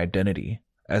find my identity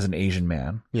as an Asian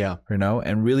man. Yeah.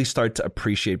 And really start to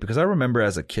appreciate, because I remember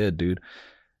as a kid, dude,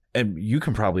 and you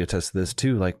can probably attest to this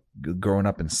too, like growing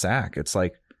up in SAC, it's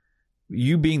like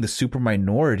you being the super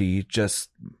minority just,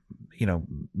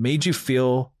 made you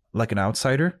feel like an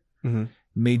outsider,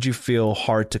 made you feel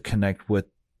hard to connect with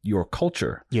your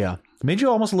culture. Yeah. Made you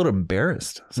almost a little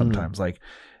embarrassed sometimes, like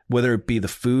whether it be the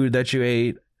food that you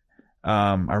ate.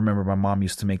 I remember my mom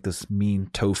used to make this mean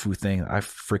tofu thing I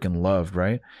freaking loved,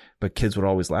 right? But kids would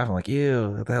always laugh. I'm like,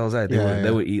 ew, what the hell is that?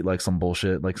 They would eat like some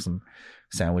bullshit, like some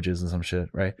sandwiches and some shit,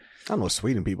 right? I don't know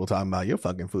Sweden people talking about your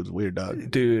fucking food's weird,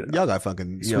 dog. Dude, y'all got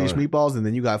fucking Swedish meatballs, and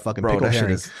then you got fucking pickled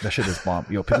herring. That shit is bomb.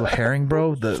 Yo, pickled herring,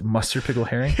 bro. The mustard pickled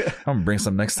herring. I'm gonna bring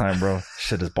some next time, bro.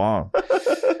 Shit is bomb.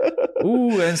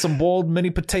 Ooh, and some boiled mini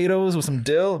potatoes with some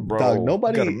dill, bro. Dog,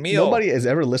 nobody is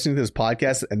ever listening to this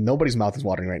podcast, and nobody's mouth is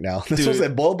watering right now. This was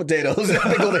like boiled potatoes and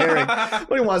pickled herring.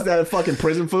 Nobody wants that fucking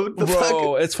prison food,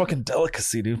 bro. It's fucking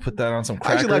delicacy, dude. Put that on some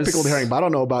crackers. I actually like pickled herring, but I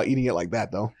don't know about eating it like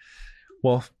that, though.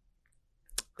 Well,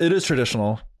 it is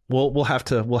traditional. We'll have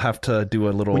to do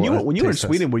a little. When you were in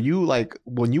Sweden, were you like,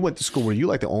 when you went to school, were you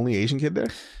like the only Asian kid there?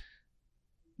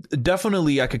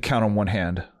 Definitely, I could count on one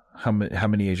hand how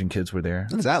many Asian kids were there.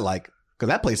 What's that like? Because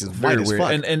that place is very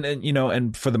weird.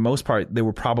 And for the most part, they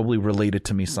were probably related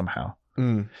to me somehow.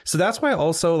 So that's why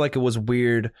also like it was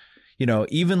weird,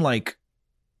 even like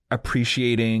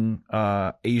appreciating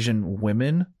Asian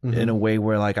women in a way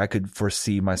where like I could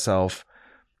foresee myself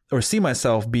or see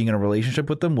myself being in a relationship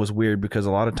with them was weird, because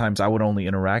a lot of times I would only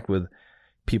interact with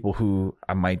people who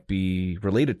I might be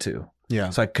related to. Yeah.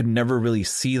 So I could never really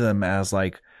see them as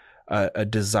like a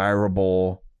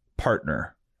desirable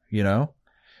partner,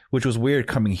 which was weird.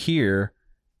 Coming here,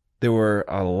 there were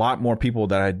a lot more people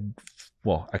that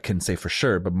I couldn't say for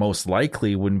sure, but most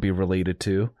likely wouldn't be related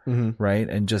to, right?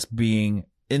 And just being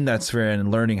in that sphere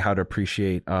and learning how to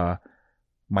appreciate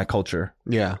my culture,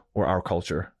 or our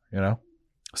culture,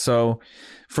 So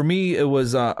for me, it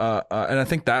was, and I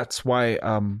think that's why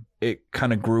it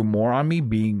kind of grew more on me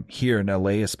being here in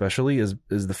LA, especially is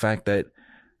the fact that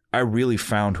I really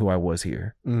found who I was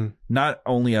here. Not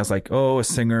only as like, a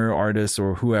singer, artist,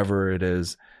 or whoever it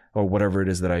is, or whatever it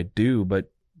is that I do,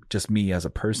 but just me as a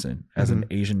person, as an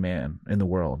Asian man in the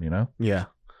world, Yeah.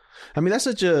 I mean, that's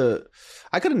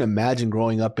I couldn't imagine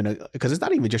growing up because it's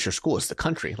not even just your school, it's the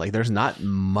country. Like there's not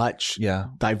much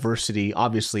diversity,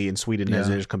 obviously, in Sweden as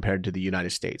it is compared to the United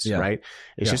States, right?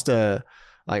 It's just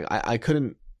I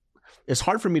couldn't, it's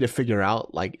hard for me to figure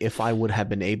out like if I would have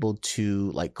been able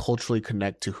to like culturally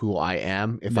connect to who I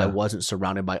am if I wasn't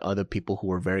surrounded by other people who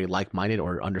were very like-minded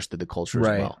or understood the culture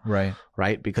as well.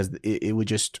 Right. Because it would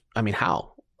just, I mean,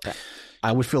 how?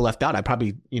 I would feel left out. I'd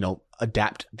probably,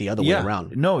 adapt the other way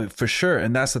around. No, for sure.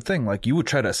 And that's the thing. Like you would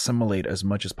try to assimilate as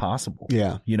much as possible.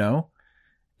 Yeah.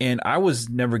 And I was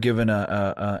never given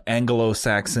a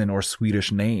Anglo-Saxon or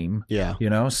Swedish name.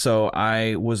 Yeah. So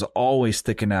I was always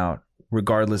sticking out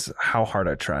regardless how hard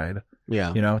I tried.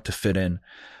 Yeah. To fit in.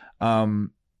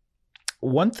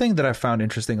 One thing that I found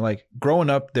interesting, like growing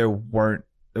up, there weren't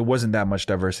it wasn't that much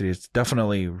diversity. It's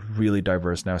definitely really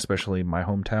diverse now, especially in my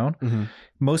hometown. Mm-hmm.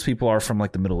 Most people are from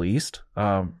like the Middle East.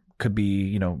 Could be,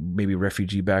 you know, maybe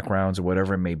refugee backgrounds or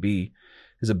whatever it may be.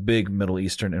 There's a big Middle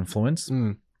Eastern influence.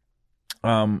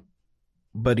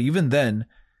 But even then,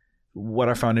 what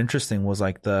I found interesting was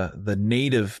like the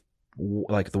native,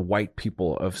 like the white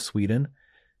people of Sweden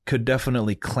could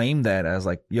definitely claim that as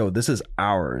like, yo, this is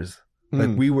ours.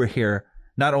 Like we were here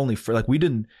not only for like, we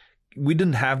didn't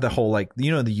have the whole, like, you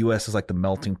know, the US is like the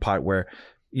melting pot where,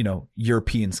 you know,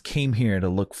 Europeans came here to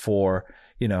look for,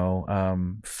 you know,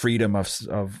 freedom of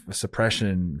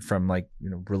suppression from like, you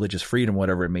know, religious freedom,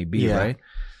 whatever it may be. Yeah. Right.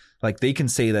 Like they can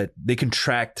say that they can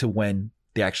track to when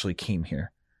they actually came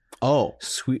here. Oh,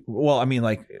 sweet. Well, I mean,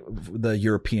 like the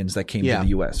Europeans that came to the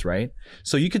US, right?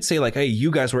 So you could say like, hey,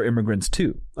 you guys were immigrants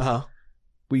too. But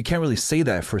you can't really say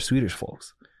that for Swedish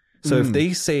folks. So if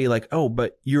they say like, oh,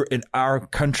 but you're in our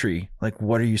country, like,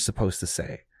 what are you supposed to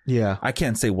say? Yeah. I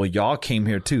can't say, well, y'all came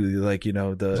here too. Like, you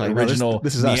know, the like, original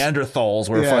this is Neanderthals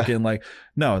were fucking like,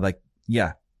 no, like,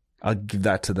 yeah, I'll give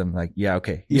that to them. Like, yeah,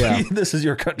 okay. Yeah. This is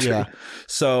your country. Yeah.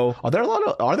 So are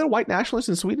there white nationalists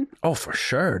in Sweden? Oh, for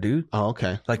sure, dude. Oh,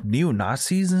 okay. Like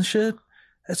neo-Nazis and shit.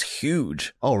 That's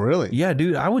huge. Oh, really? Yeah,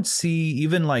 dude. I would see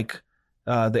even like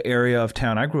the area of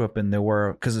town I grew up in, there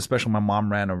were, because especially my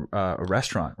mom ran a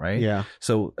restaurant, right? Yeah.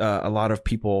 So a lot of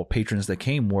patrons that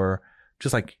came were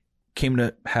just like, came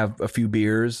to have a few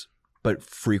beers, but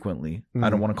frequently. I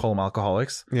don't want to call them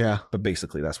alcoholics. Yeah. But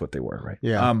basically that's what they were, right?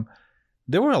 Yeah.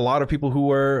 There were a lot of people who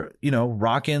were, you know,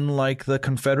 rocking like the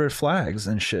Confederate flags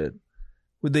and shit.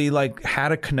 They like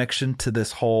had a connection to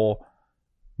this whole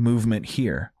movement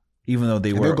here, even though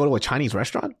they would go to a Chinese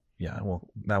restaurant? Yeah. Well,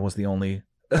 that was the only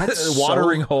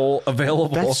watering hole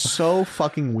available. That's so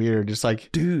fucking weird. Just like,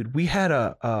 dude, we had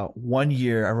a 1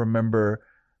 year, I remember,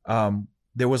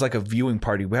 there was like a viewing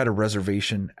party. We had a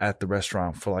reservation at the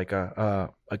restaurant for like a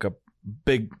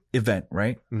big event,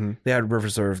 right? They had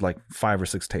reserved like 5 or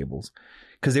 6 tables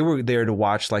because they were there to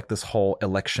watch like this whole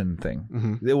election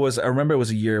thing. I remember it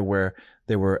was a year where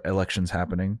there were elections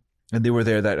happening and they were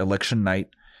there that election night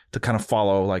to kind of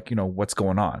follow like, you know, what's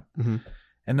going on.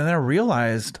 And then I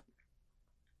realized,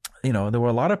 you know, there were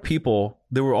a lot of people,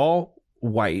 they were all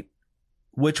white,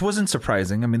 which wasn't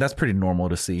surprising. I mean, that's pretty normal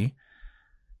to see.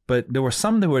 But there were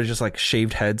some that were just like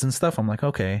shaved heads and stuff. I'm like,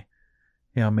 okay,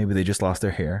 you know, maybe they just lost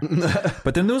their hair.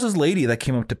 But then there was this lady that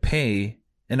came up to pay,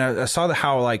 and I saw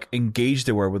how like engaged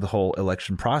they were with the whole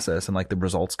election process and like the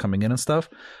results coming in and stuff.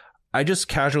 I just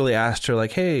casually asked her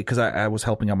like, hey, because I was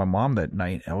helping out my mom that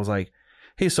night. I was like,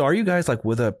 hey, so are you guys like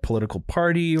with a political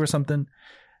party or something?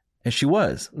 And she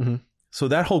was. So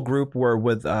that whole group were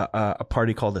with a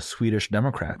party called the Swedish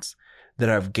Democrats that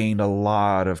have gained a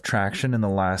lot of traction in the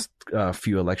last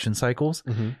few election cycles.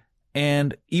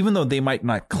 And even though they might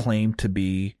not claim to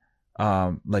be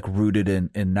like rooted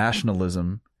in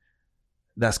nationalism,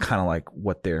 that's kind of like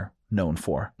what they're known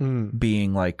for,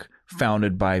 being like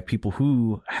founded by people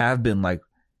who have been like,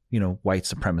 you know, white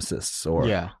supremacists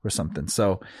or something.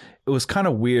 So it was kind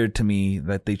of weird to me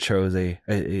that they chose a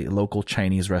local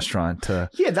Chinese restaurant to.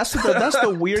 Yeah, that's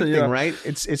the weird thing, right?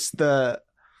 It's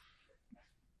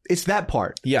that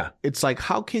part. Yeah. It's like,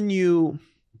 how can you...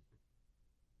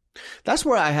 That's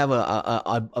where I have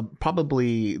a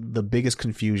probably the biggest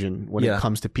confusion when it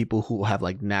comes to people who have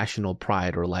like national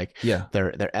pride or like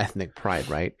their ethnic pride,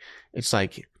 right? It's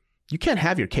like, you can't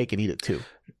have your cake and eat it too.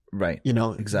 Right. You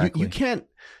know, exactly. You can't...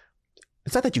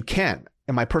 It's not that you can't.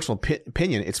 In my personal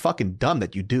opinion, it's fucking dumb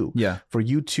that you do. Yeah. For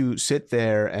you to sit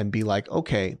there and be like,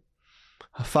 okay,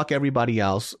 fuck everybody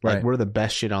else. Like, we're the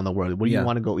best shit on the world. Where do you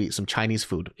want to go eat? Some Chinese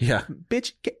food? Yeah.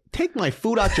 Bitch, take my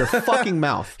food out your fucking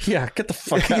mouth. Yeah, get the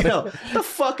fuck out of here. Get the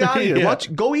fuck out of here.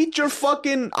 Go eat your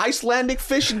fucking Icelandic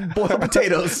fish and boiled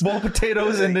potatoes. Boiled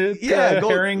potatoes and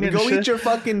herring and go shit. Eat your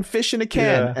fucking fish in a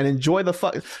can and enjoy the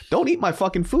fuck. Don't eat my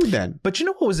fucking food then. But you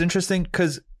know what was interesting?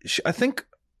 Because I think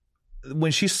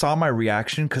when she saw my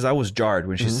reaction, because I was jarred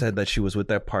when she said that she was with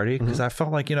that party, because I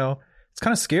felt like, you know, it's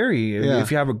kind of scary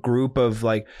if you have a group of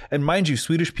like, and mind you,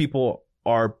 Swedish people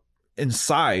are in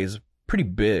size pretty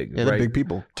big. Yeah, they're big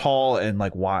people, tall and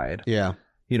like wide. Yeah,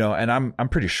 you know, and I'm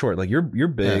pretty short. Like you're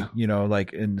big, you know,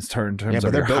 like in terms of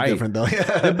they're your built height. Different though.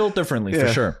 They're built differently for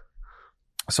sure.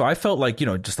 So I felt like, you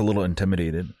know, just a little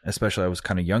intimidated, especially I was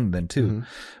kind of young then too.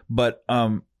 But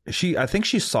I think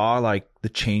she saw like the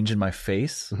change in my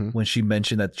face when she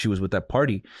mentioned that she was with that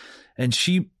party, and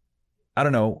I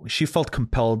don't know, she felt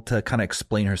compelled to kind of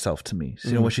explain herself to me. So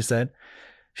you know what she said?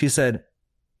 She said,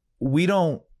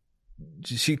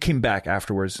 she came back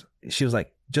afterwards. She was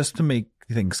like, just to make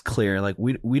things clear, like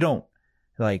we don't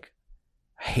like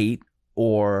hate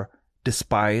or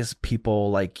despise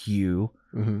people like you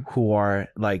Mm-hmm. who are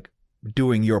like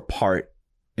doing your part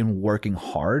in working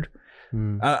hard.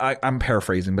 I'm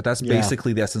paraphrasing, but that's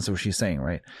basically the essence of what she's saying,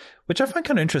 right? Which I find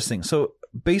kind of interesting. So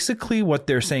basically what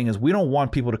they're saying is we don't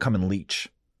want people to come and leech.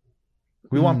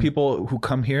 We want people who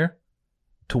come here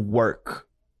to work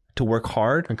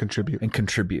hard And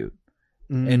contribute.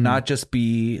 and not just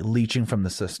be leeching from the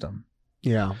system.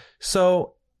 Yeah.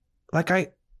 So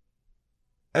like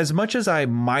as much as I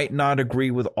might not agree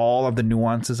with all of the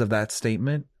nuances of that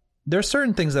statement, there are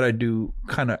certain things that I do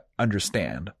kind of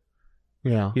understand.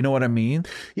 Yeah. You know what I mean?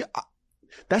 Yeah.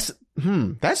 That's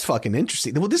fucking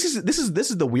interesting. Well, this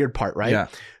is the weird part, right? Yeah.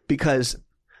 Because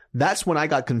that's when I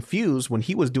got confused when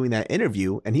he was doing that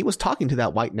interview and he was talking to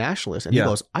that white nationalist and he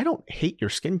goes, I don't hate your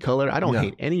skin color. I don't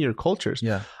hate any of your cultures.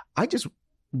 Yeah. I just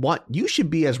want, you should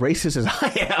be as racist as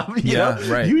I am. You know?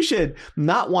 Right. You should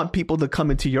not want people to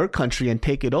come into your country and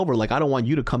take it over. Like, I don't want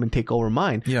you to come and take over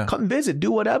mine. Yeah. Come visit,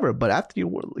 do whatever. But after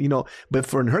but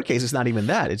for in her case, it's not even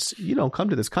that. It's, come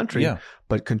to this country,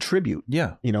 but contribute.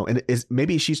 Yeah. And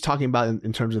maybe she's talking about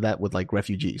in terms of that with like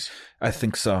refugees. I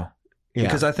think so. Yeah.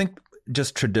 Because I think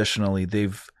just traditionally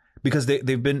they've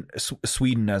been,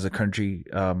 Sweden as a country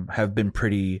have been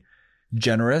pretty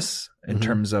generous in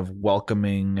terms of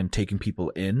welcoming and taking people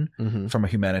in from a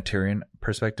humanitarian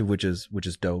perspective, which is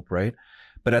dope, right?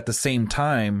 But at the same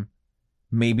time,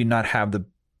 maybe not have the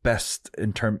best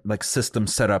system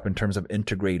set up in terms of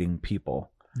integrating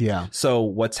people. Yeah. So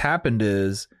what's happened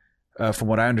is, from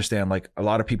what I understand, like a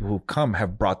lot of people who come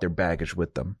have brought their baggage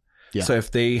with them. Yeah. So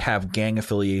if they have gang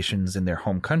affiliations in their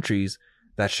home countries,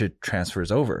 that shit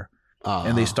transfers over,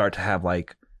 and they start to have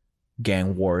like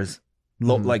gang wars.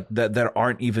 Like that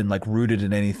aren't even like rooted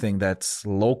in anything that's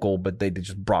local, but they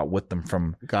just brought with them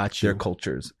from their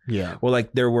cultures. Yeah. Well,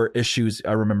 like there were issues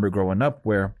I remember growing up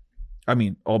where, I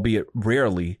mean, albeit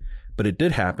rarely, but it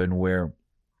did happen where,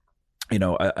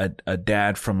 a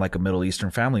dad from like a Middle Eastern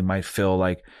family might feel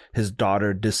like his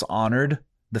daughter dishonored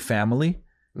the family,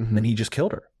 and then he just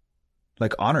killed her,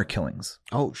 like honor killings.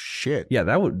 Oh shit. Yeah,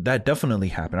 that definitely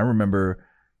happened. I remember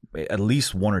at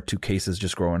least one or two cases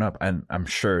just growing up, and I'm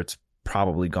sure it's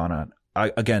probably gone on.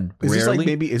 Again, is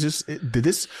rarely.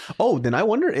 Then I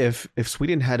wonder if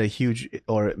Sweden had a huge,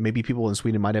 or maybe people in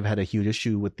Sweden might have had a huge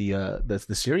issue with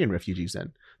the Syrian refugees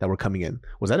then that were coming in.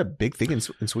 Was that a big thing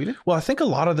in Sweden? Well, I think a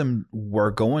lot of them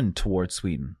were going towards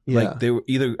Sweden. Yeah. Like they were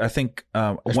either, I think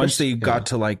once they got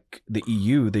to like the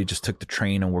EU, they just took the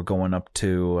train and were going up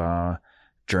to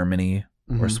Germany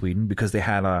or Sweden because they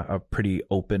had a pretty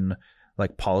open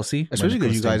like policy. Especially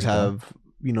because you guys have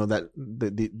that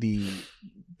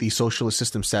the socialist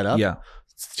system set up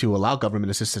to allow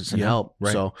government assistance and help.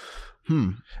 Right. So,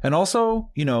 and also,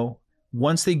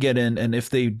 once they get in and if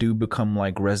they do become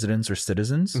like residents or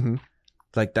citizens,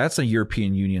 like that's a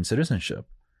European Union citizenship.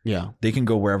 Yeah. They can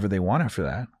go wherever they want after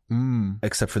that,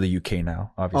 except for the UK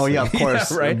now, obviously. Oh, yeah, of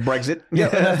course. Right. Brexit.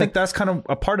 Yeah. And I think that's kind of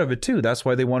a part of it too. That's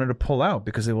why they wanted to pull out,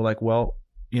 because they were like, well,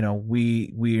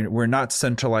 we're not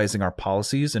centralizing our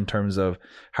policies in terms of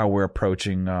how we're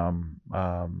approaching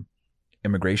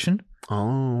immigration.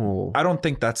 Oh, I don't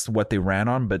think that's what they ran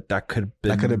on, but that could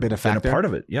have been a factor, a part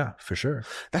of it. Yeah, for sure.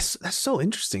 That's so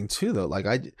interesting too, though.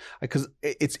 Like because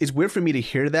it's weird for me to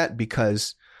hear that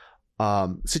because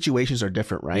situations are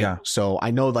different, right? Yeah. So I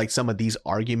know like some of these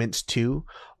arguments too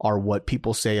are what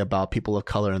people say about people of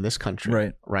color in this country,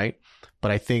 right? Right. But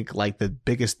I think like the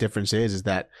biggest difference is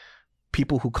that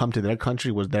people who come to their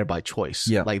country was there by choice.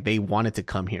 Yeah. Like they wanted to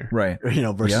come here. Right.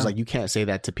 Versus like you can't say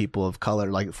that to people of color,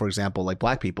 like for example, like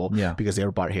black people, because they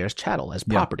were brought here as chattel, as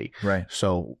property. Right.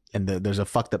 So, and there's a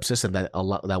fucked up system that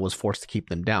was forced to keep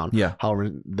them down. Yeah.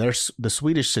 However, the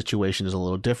Swedish situation is a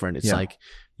little different. It's like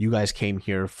you guys came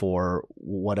here for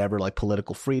whatever, like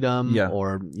political freedom,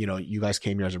 or, you guys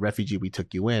came here as a refugee. We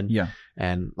took you in. Yeah.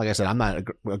 And like I said, I'm not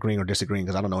agreeing or disagreeing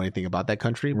because I don't know anything about that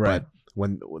country. Right. But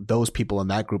when those people in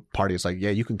that group party is like,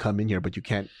 yeah, you can come in here, but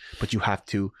you have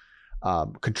to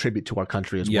contribute to our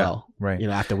country as well. Right.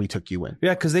 After we took you in.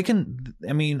 Yeah. Cause they can,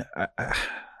 I mean,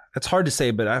 it's hard to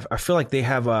say, but I feel like they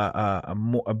have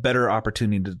a better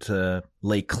opportunity to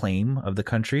lay claim of the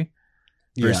country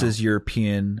versus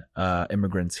European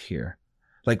immigrants here.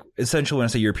 Like essentially when I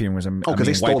say European immigrants, because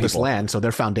they stole this land, so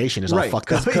their foundation is all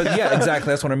fucked up. Yeah, exactly.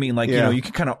 That's what I mean. Like, you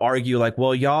can kind of argue like,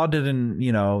 well, y'all didn't,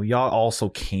 y'all also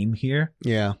came here.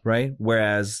 Yeah. Right.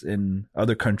 Whereas in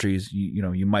other countries,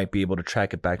 you might be able to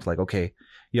track it back to like, okay,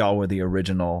 y'all were the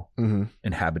original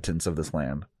inhabitants of this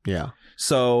land. Yeah.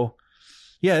 So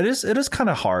yeah, it is kind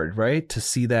of hard, right, to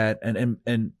see that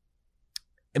and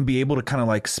be able to kind of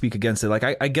like speak against it. Like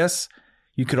I guess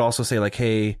you could also say like,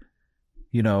 hey,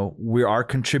 we are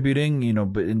contributing,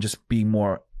 but in just being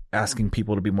more, asking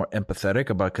people to be more empathetic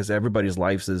about, because everybody's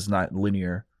lives is not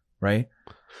linear, right?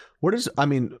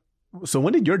 So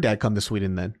when did your dad come to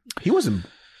Sweden then? He was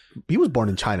born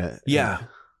in China. Yeah.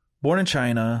 Born in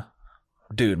China.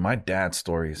 Dude, my dad's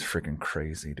story is freaking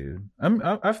crazy, dude.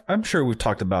 I'm sure we've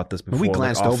talked about this before. We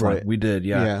glanced over it. We did,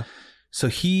 yeah. So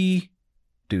he's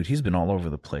been all over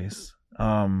the place.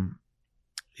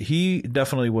 He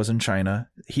definitely was in China.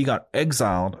 He got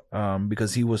exiled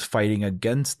because he was fighting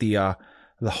against the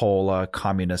whole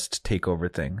communist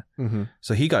takeover thing. Mm-hmm.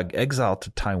 So he got exiled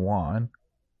to Taiwan.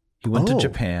 He went to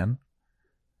Japan,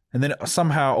 and then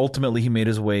somehow ultimately he made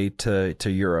his way to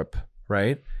Europe,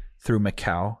 right? Through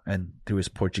Macau and through his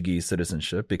Portuguese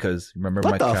citizenship, because remember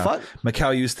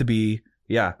Macau used to be,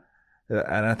 yeah.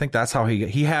 And I think that's how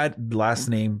he had last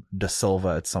name Da Silva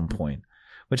at some point,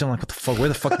 which I'm like, what the fuck? Where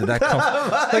the fuck did that come?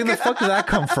 Like, the fuck did that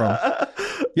come from?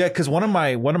 Yeah, because one of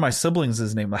my siblings,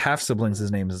 his name, half siblings,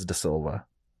 his name is Da Silva,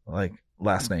 like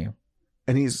last name.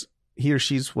 And he or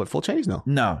she's what, full Chinese?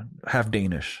 No, half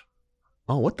Danish.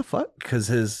 Oh, what the fuck? Because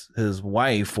his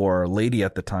wife or lady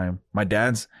at the time, my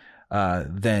dad's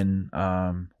then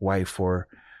wife or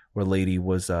lady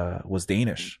was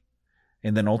Danish.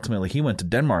 And then ultimately he went to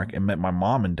Denmark and met my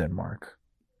mom in Denmark.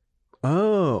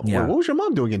 Oh, yeah. What was your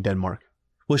mom doing in Denmark?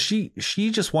 Well, she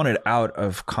just wanted out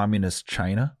of communist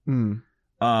China. Mm.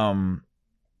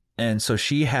 And so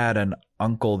she had an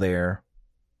uncle there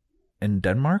in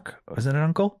Denmark. Was it an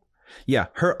uncle? Yeah,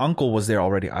 her uncle was there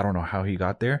already. I don't know how he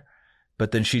got there,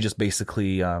 but then she just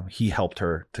basically he helped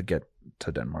her to get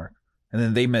to Denmark. And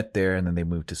then they met there, and then they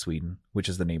moved to Sweden, which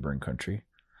is the neighboring country.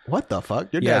 What the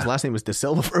fuck? Your dad's last name was Da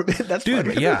Silva for a bit. That's dude.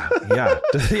 Funny. Yeah.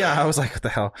 I was like, what the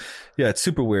hell? Yeah, it's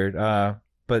super weird.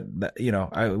 But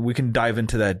we can dive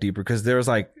into that deeper, because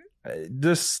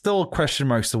there's still question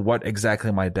marks to what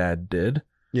exactly my dad did.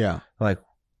 Yeah, like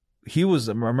I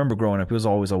remember growing up, he was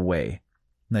always away,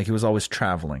 like he was always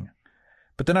traveling.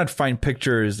 But then I'd find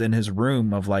pictures in his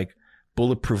room of like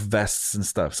bulletproof vests and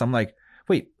stuff. So I'm like,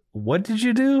 wait, what did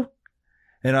you do?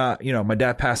 And, my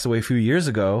dad passed away a few years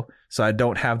ago, so I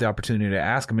don't have the opportunity to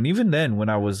ask him. And even then, when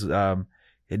I was, when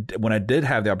I did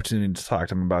have the opportunity to talk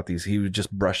to him about these, he would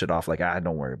just brush it off like,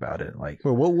 don't worry about it. Like,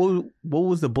 well, what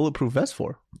was the bulletproof vest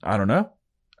for? I don't know.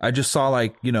 I just saw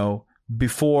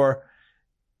before,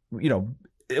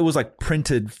 it was like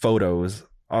printed photos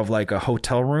of like a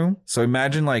hotel room. So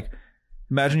imagine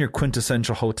your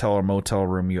quintessential hotel or motel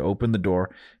room. You open the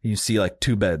door and you see like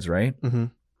two beds, right? Mm-hmm.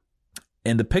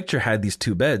 And the picture had these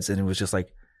two beds, and it was just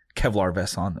like Kevlar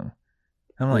vests on them.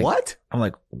 And I'm like, what? I'm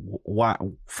like, why?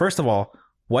 First of all,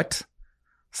 what?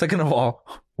 Second of all,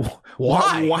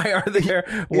 why? Why are there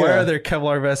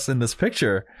Kevlar vests in this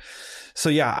picture? So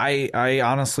yeah, I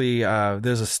honestly,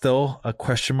 there's still a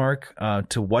question mark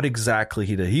to what exactly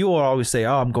he did. He will always say,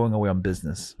 "Oh, I'm going away on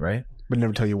business," right? But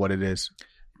never tell you what it is.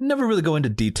 Never really go into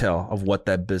detail of what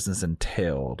that business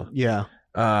entailed. Yeah.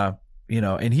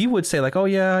 And he would say like, oh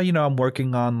yeah, I'm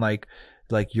working on like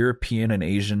European and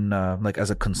Asian, like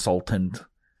as a consultant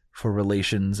for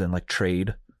relations and like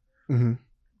trade. Mm-hmm.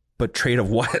 But trade of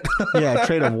what? Yeah.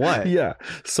 Trade of what? Yeah.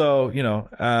 So,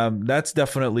 that's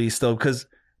definitely still, because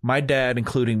my dad,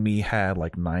 including me, had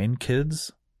like 9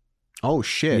 kids. Oh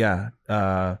shit.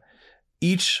 Yeah.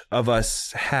 Each of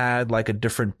us had like a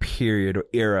different period or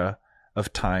era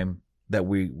of time that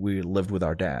we lived with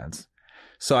our dads.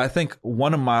 So I think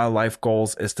one of my life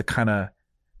goals is to kind of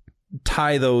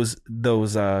tie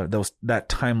that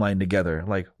timeline together.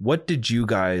 Like, what did you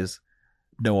guys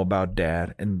know about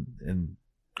dad? And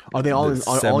are they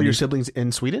all your siblings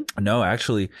in Sweden? No,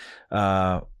 actually,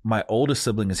 my oldest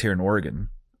sibling is here in Oregon.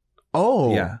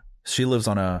 Oh, yeah, she lives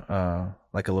on a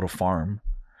little farm.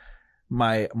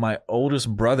 My oldest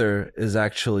brother is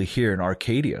actually here in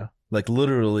Arcadia. Like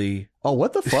literally. Oh,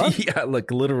 what the fuck? Yeah,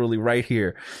 like literally right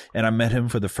here. And I met him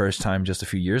for the first time just a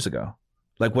few years ago.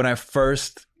 Like when I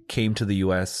first came to the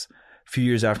U.S., a few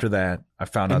years after that, I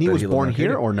found out that he was born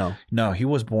here or no? No, he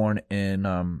was born in,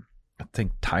 I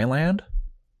think, Thailand.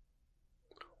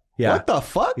 Yeah. What the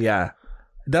fuck? Yeah.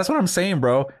 That's what I'm saying,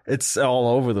 bro. It's all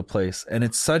over the place. And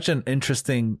it's such an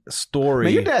interesting story.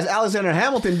 Man, your dad's Alexander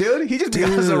Hamilton, dude. He just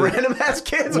becomes a random ass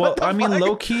kid. Well, I mean,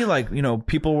 low key, like,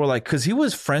 people were like, because he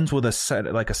was friends with a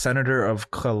senator of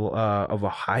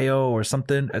Ohio or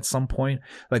something at some point,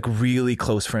 like really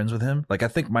close friends with him. Like, I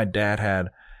think my dad had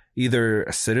either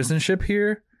a citizenship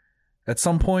here at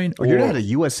some point, or your dad had a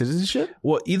U.S. citizenship.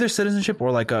 Well, either citizenship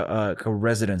or like a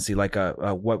residency, like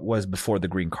a what was before the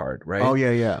green card, right? Oh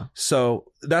yeah. So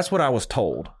that's what I was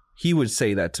told. he would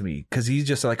say that to me because he's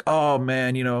just like, oh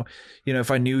man,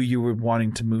 if I knew you were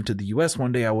wanting to move to the US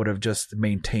one day, I would have just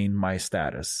maintained my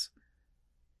status.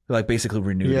 Like basically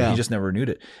renewed it. He just never renewed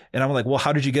it. And I'm like, well,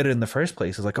 how did you get it in the first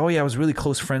place? It's like, oh yeah, I was really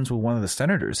close friends with one of the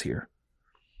senators here.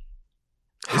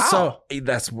 How? So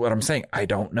that's what I'm saying. I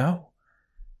don't know.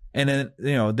 And then,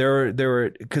 there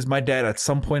were, because my dad at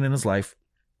some point in his life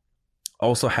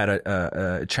also had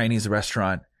a Chinese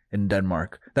restaurant in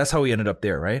Denmark. That's how he ended up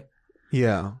there, right?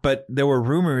 Yeah. But there were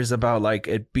rumors about like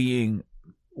it being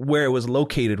where it was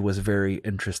located was very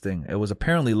interesting. It was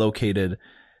apparently located,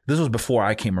 this was before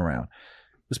I came around.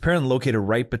 It was apparently located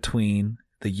right between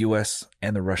the US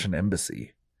and the Russian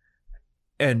embassy.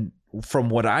 And from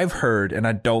what I've heard, and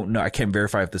I don't know, I can't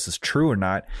verify if this is true or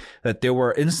not, that there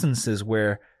were instances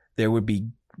where there would be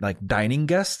like dining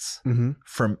guests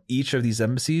from each of these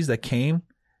embassies that came.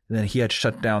 And then he had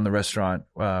shut down the restaurant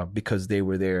because they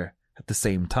were there at the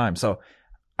same time. So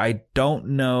I don't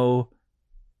know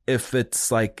if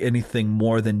it's like anything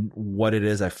more than what it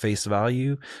is at face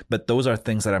value, but those are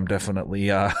things that I'm definitely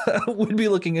would be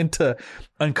looking into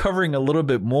uncovering a little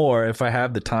bit more if I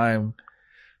have the time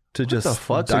to just the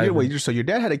fuck? So your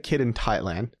dad had a kid in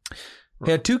Thailand.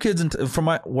 He had two kids, from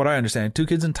what I understand, two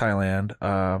kids in Thailand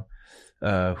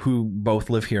who both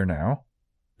live here now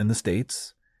in the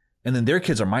States. And then their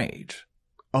kids are my age.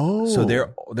 Oh. So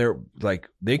they're like,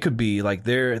 they could be like,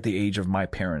 they're at the age of my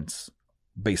parents,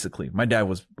 basically. My dad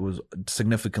was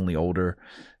significantly older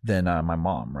than my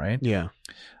mom, right? Yeah.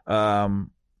 And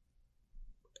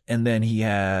then he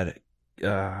had,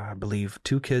 I believe,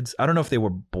 two kids. I don't know if they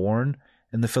were born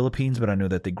in the Philippines, but I know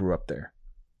that they grew up there.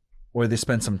 Or they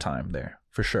spent some time there,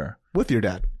 for sure. With your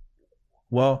dad?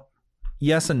 Well,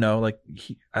 yes and no. Like,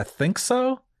 I think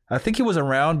so. I think he was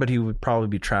around, but he would probably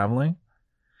be traveling.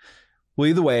 Well,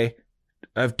 either way,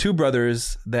 I have two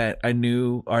brothers that I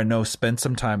know spent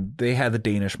some time. They had the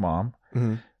Danish mom.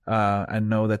 Mm-hmm. I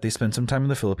know that they spent some time in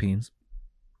the Philippines.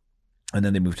 And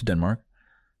then they moved to Denmark.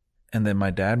 And then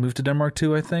my dad moved to Denmark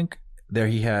too, I think. There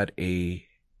he had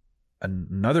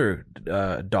another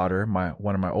daughter,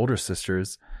 one of my older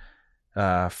sisters,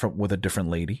 with a different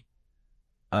lady.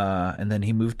 And then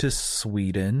he moved to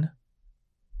Sweden,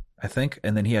 I think.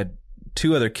 And then he had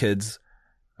two other kids,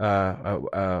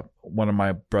 one of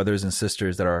my brothers and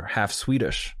sisters that are half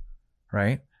Swedish,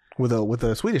 right? With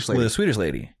a Swedish lady. With a Swedish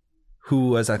lady who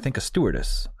was, I think, a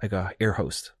stewardess, like a air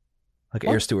host, like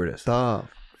air stewardess. The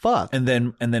fuck? And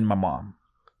then my mom.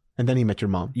 And then he met your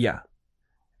mom. Yeah.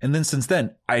 And then since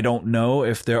then, I don't know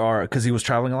if there are, because he was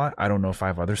traveling a lot. I don't know if I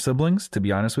have other siblings, to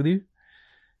be honest with you.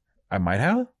 I might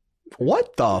have.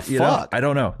 What the fuck? I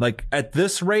don't know. Like at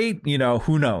this rate,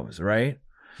 who knows, right?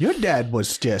 Your dad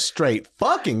was just straight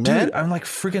fucking, man. Dude, I'm like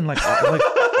freaking like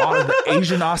the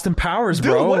Asian Austin Powers,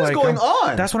 bro. Dude, what is like, going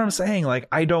on? That's what I'm saying.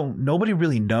 Like nobody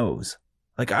really knows.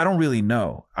 Like I don't really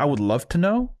know. I would love to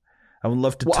know. I would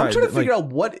love to. Well, I'm trying to figure out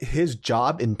what his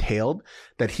job entailed.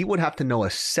 That he would have to know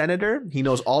a senator. He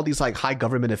knows all these like high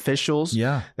government officials.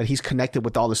 Yeah. That he's connected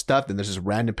with all this stuff. Then there's this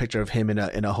random picture of him in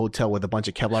a hotel with a bunch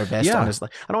of Kevlar vests on his.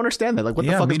 Like, I don't understand that. Like, what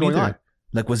the fuck is going on?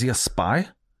 Like, was he a spy?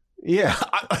 Yeah,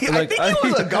 I think he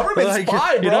was a government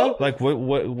spy, bro. Like, what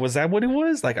was that? What it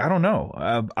was? Like, I don't know.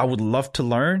 I would love to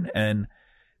learn, and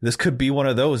this could be one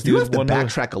of those. You have to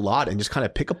backtrack a lot and just kind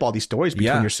of pick up all these stories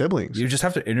between your siblings. You just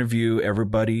have to interview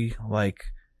everybody. Like,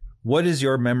 what is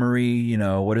your memory?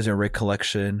 What is your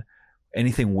recollection?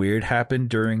 Anything weird happened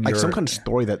during like some kind of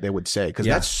story that they would say? Because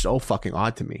that's so fucking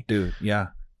odd to me, dude. Yeah.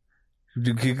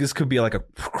 This could be like a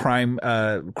crime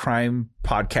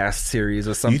podcast series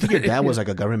or something. You think your dad was like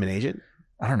a government agent?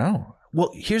 I don't know.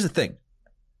 Well, here's the thing.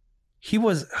 He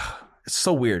was it's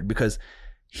so weird because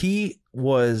he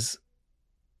was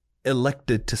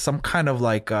elected to some kind of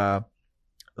like a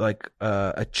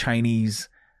Chinese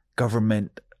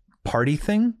government party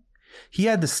thing. He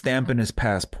had the stamp in his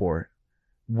passport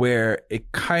where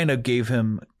it kind of gave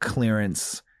him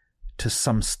clearance to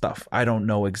some stuff. I don't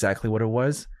know exactly what it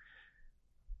was.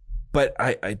 But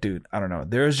I don't know.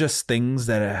 There's just things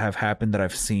that have happened that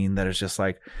I've seen that is just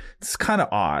like, it's kind of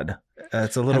odd.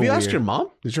 It's a little Have you weird. asked your mom?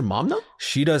 Does your mom know?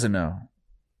 She doesn't know.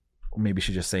 Or maybe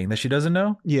she's just saying that she doesn't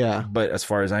know. Yeah. But as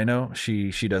far as I know,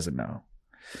 she doesn't know.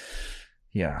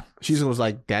 Yeah. She was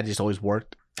like, Dad just always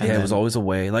worked. Yeah, it was always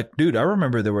away. Like, dude, I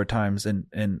remember there were times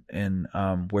in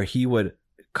where he would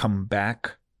come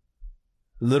back,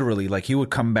 literally, like he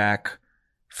would come back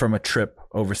from a trip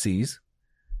overseas,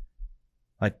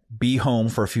 like be home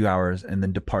for a few hours and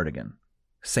then depart again,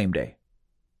 same day.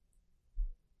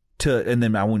 And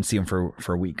then I wouldn't see him for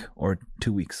a week or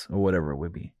 2 weeks or whatever it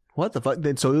would be. What the fuck?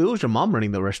 So it was your mom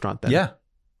running the restaurant then?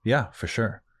 Yeah, for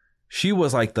sure. She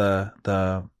was like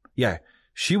the yeah,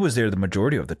 she was there the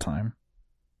majority of the time.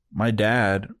 My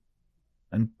dad,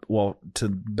 and well, to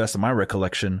the best of my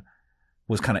recollection,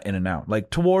 was kind of in and out. Like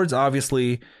towards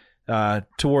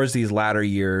these latter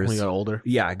years. When you got older?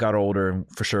 Yeah, I got older and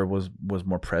for sure was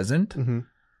more present. Mm-hmm.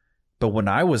 But when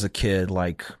I was a kid,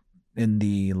 like in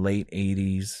the late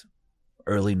 80s,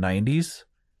 early 90s,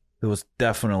 there was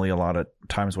definitely a lot of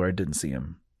times where I didn't see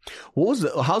him.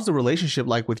 How's the relationship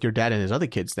like with your dad and his other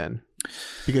kids then?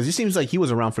 Because it seems like he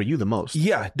was around for you the most.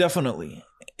 Yeah, definitely.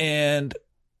 And,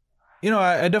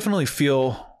 I definitely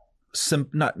feel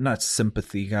not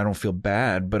sympathy. I don't feel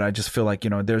bad, but I just feel like,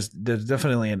 there's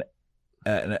definitely an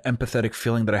empathetic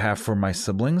feeling that I have for my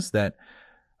siblings that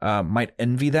might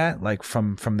envy that, like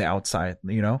from the outside,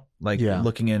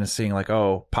 looking in and seeing like,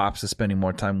 oh, Pops is spending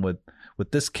more time with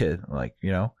this kid. Like,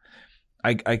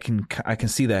 I can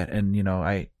see that. And,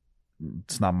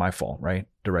 it's not my fault, right?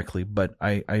 Directly, but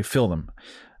I feel them.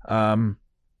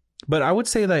 But I would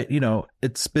say that,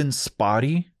 it's been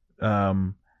spotty.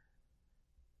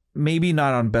 Maybe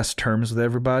not on best terms with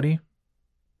everybody.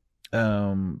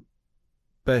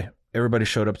 But everybody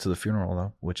showed up to the funeral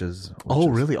though, which is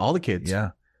really? All the kids?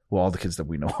 Yeah. Well, all the kids that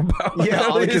we know about. Yeah,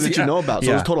 all the kids that you know about.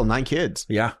 So it was total 9 kids.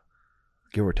 Yeah.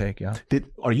 Give or take, yeah.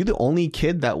 Are you the only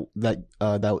kid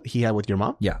that he had with your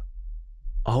mom? Yeah.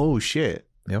 Oh shit.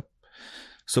 Yep.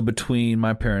 So between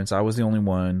my parents, I was the only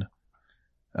one.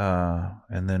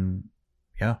 And then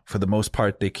for the most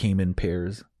part they came in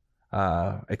pairs.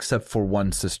 Except for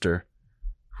one sister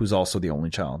who's also the only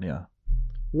child, yeah.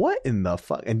 What in the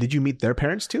fuck? And did you meet their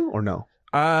parents too or no?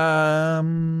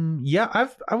 Yeah,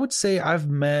 I would say I've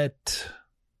met.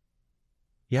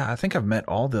 Yeah, I think I've met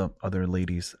all the other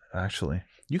ladies actually.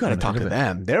 You got to talk to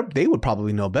them. They would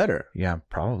probably know better. Yeah,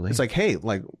 probably. It's like, hey,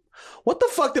 like, what the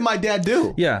fuck did my dad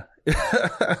do? Yeah,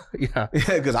 yeah.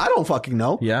 Because I don't fucking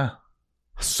know. Yeah,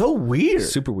 so weird.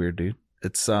 Super weird, dude.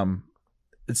 It's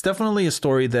definitely a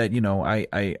story that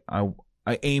I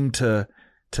aim to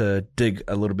dig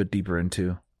a little bit deeper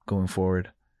into going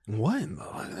forward. What?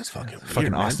 That's fucking weird,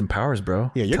 fucking man. Austin Powers, bro.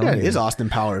 Yeah, your dad is Austin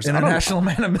Powers. International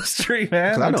man of mystery,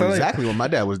 man. I know exactly what my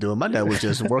dad was doing. My dad was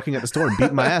just working at the store and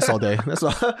beating my ass all day. That's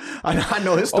all. I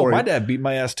know his story. Oh, my dad beat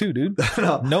my ass too, dude.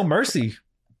 No mercy.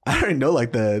 I already know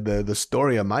like the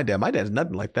story of my dad. My dad's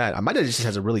nothing like that. My dad just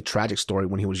has a really tragic story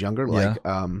when he was younger. Like,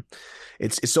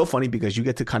 it's so funny because you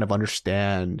get to kind of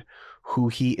understand who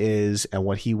he is and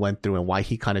what he went through and why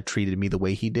he kind of treated me the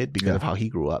way he did because of how he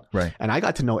grew up. Right. And I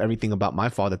got to know everything about my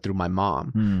father through my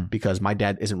mom because my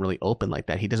dad isn't really open like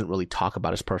that. He doesn't really talk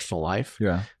about his personal life.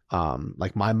 Yeah.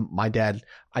 Like my dad,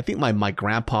 I think my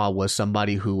grandpa was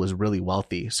somebody who was really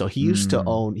wealthy. So he used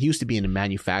to be in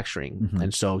manufacturing. Mm-hmm.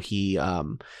 And so he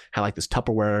had like this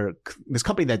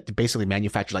company that basically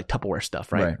manufactured like Tupperware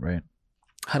stuff, right? Right.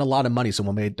 Had a lot of money. So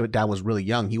when my dad was really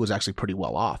young, he was actually pretty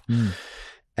well off.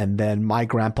 And then my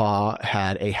grandpa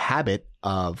had a habit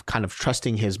of kind of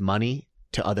trusting his money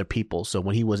to other people. So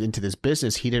when he was into this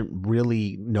business, he didn't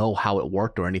really know how it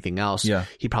worked or anything else. Yeah.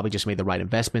 He probably just made the right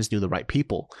investments, knew the right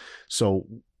people. So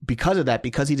because of that,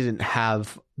 because he didn't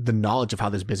have the knowledge of how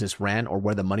this business ran or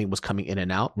where the money was coming in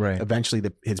and out, eventually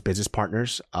his business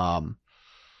partners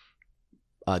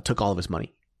took all of his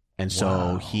money. And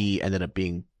so he ended up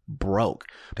being broke.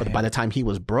 But by the time he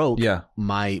was broke,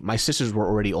 my sisters were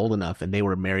already old enough and they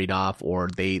were married off or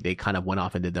they kind of went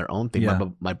off and did their own thing.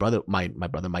 My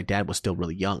dad was still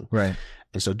really young. Right.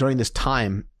 And so during this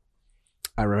time,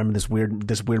 I remember this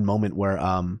weird moment where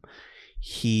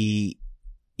he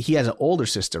has an older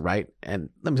sister, right? And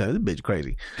let me tell you, this bitch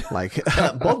crazy. Like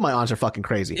both my aunts are fucking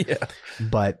crazy. Yeah.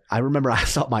 But I remember I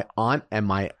saw my aunt and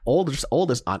my oldest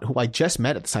aunt, who I just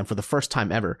met at the time for the first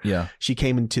time ever. Yeah. She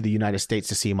came into the United States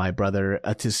to see my brother,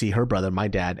 to see her brother, my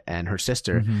dad, and her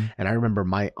sister. Mm-hmm. And I remember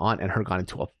my aunt and her got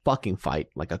into a fucking fight,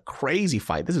 like a crazy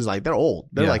fight. This is like, they're old.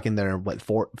 They're like in their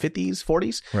 50s,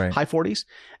 40s, high 40s.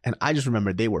 And I just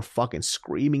remember they were fucking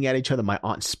screaming at each other. My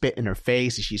aunt spit in her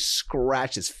face and she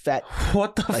scratched his fat.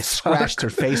 What the I scratched her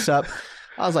face up.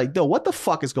 I was like, "Dude, what the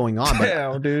fuck is going on?" But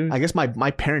damn, dude. I guess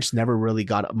my parents never really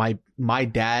got my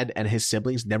dad and his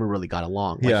siblings never really got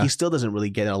along. Like, he still doesn't really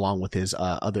get along with his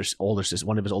older sister,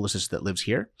 one of his older sisters that lives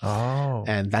here. Oh,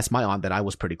 and that's my aunt that I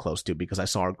was pretty close to because I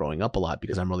saw her growing up a lot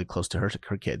because I'm really close to her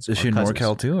kids. Is she in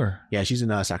NorCal too, or? Yeah, she's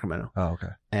in Sacramento. Oh, okay.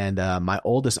 And my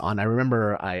oldest aunt, I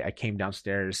remember I came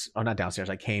downstairs. Oh, not downstairs.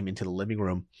 I came into the living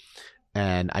room.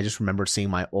 And I just remember seeing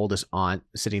my oldest aunt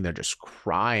sitting there just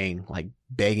crying, like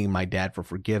begging my dad for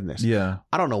forgiveness. Yeah.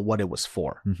 I don't know what it was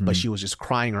for, but she was just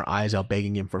crying her eyes out,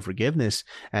 begging him for forgiveness.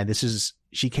 And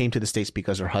she came to the States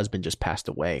because her husband just passed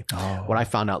away. Oh. What I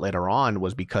found out later on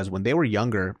was because when they were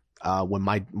younger, when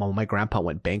my grandpa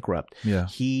went bankrupt, Yeah.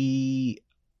 he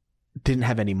didn't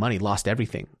have any money, lost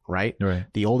everything, right? Right.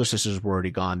 The older sisters were already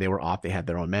gone. They were off. They had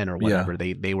their own men or whatever.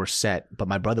 They were set. But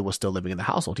my brother was still living in the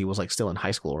household. He was like still in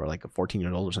high school or like 14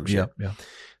 years old or some shit. Yeah. Yeah.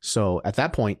 So at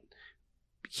that point,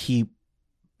 he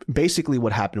basically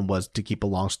what happened was, to keep a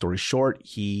long story short,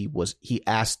 he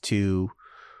asked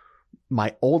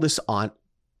my oldest aunt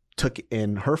took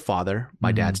in her father,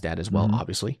 my dad's dad as well,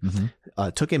 obviously,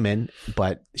 took him in,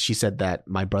 but she said that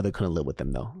my brother couldn't live with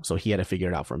them though. So he had to figure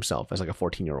it out for himself as like a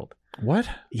 14-year-old. What?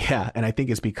 Yeah. And I think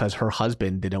it's because her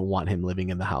husband didn't want him living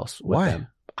in the house with them.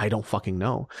 I don't fucking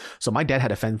know. So my dad had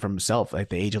to fend for himself at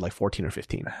the age of like 14 or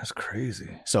 15. That's crazy.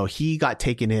 So he got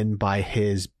taken in by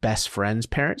his best friend's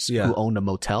parents who owned a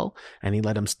motel, and he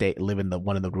let him live in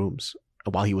one of the rooms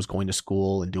while he was going to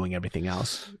school and doing everything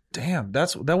else. Damn,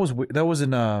 that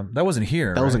wasn't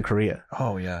here. That was in Korea.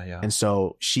 Oh yeah, yeah. And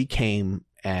so she came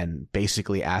and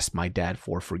basically asked my dad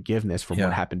for forgiveness for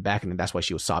what happened back, and that's why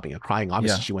she was sobbing and crying.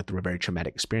 Obviously, she went through a very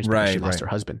traumatic experience because she lost her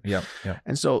husband. Yep, yep.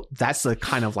 And so that's the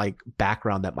kind of like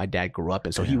background that my dad grew up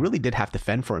in. So he really did have to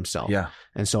fend for himself. Yeah.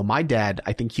 And so my dad,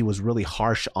 I think he was really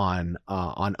harsh on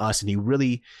us, and he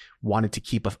really wanted to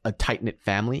keep a tight-knit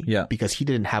family because he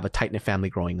didn't have a tight-knit family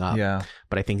growing up. Yeah.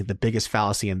 But I think the biggest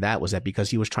fallacy in that was that because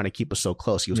he was trying to keep us so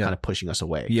close, he was kind of pushing us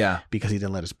away. Yeah. Because he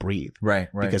didn't let us breathe. Right,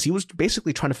 right. Because he was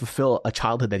basically trying to fulfill a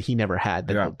childhood that he never had,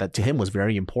 that to him was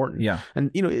very important. Yeah.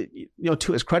 And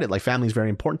to his credit, like, family is very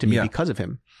important to me because of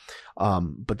him.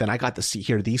 But then I got to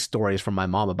hear these stories from my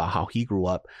mom about how he grew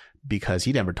up, because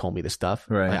he never told me this stuff.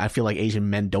 Right. Like, I feel like Asian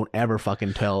men don't ever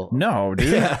fucking tell. No,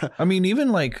 dude. Yeah. I mean,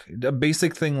 even like a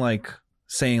basic thing like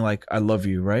saying like, I love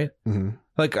you, right? Mm-hmm.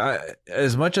 Like,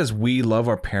 as much as we love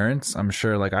our parents, I'm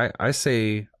sure like I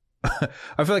say,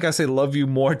 I feel like I say love you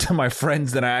more to my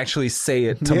friends than I actually say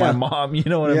it to my mom. You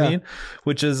know what I mean?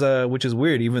 Which is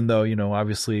weird, even though,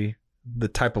 obviously the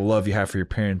type of love you have for your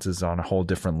parents is on a whole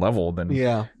different level than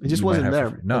it just wasn't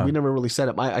there. No, we never really said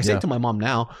it. I say it to my mom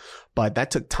now, but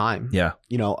that took time. Yeah.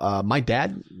 My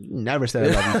dad never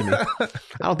said I love you to me.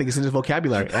 I don't think it's in his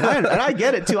vocabulary. And I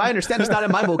get it too. I understand it's not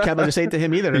in my vocabulary to say it to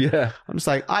him either. Yeah. I'm just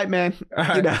like, all right, man. All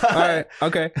right.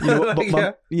 Okay.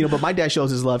 But my dad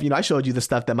shows his love. I showed you the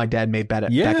stuff that my dad made back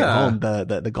at home,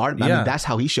 the garden. I mean, that's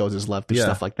how he shows his love through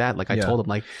stuff like that. Like I told him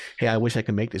like, hey, I wish I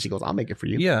could make this. He goes, I'll make it for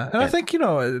you. Yeah. And I think,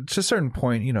 to a certain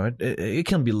point, it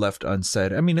can be left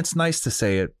unsaid. I mean, it's nice to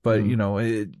say it, but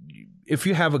if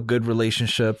you have a good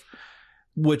relationship,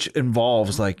 which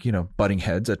involves like, butting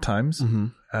heads at times,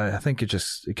 I think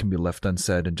it can be left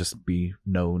unsaid and just be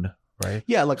known. Right.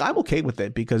 Yeah. Like I'm okay with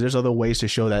it because there's other ways to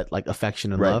show that like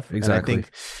affection and love. Exactly. And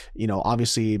I think,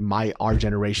 obviously our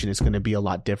generation is going to be a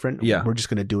lot different. Yeah. We're just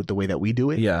going to do it the way that we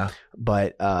do it. Yeah.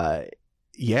 But,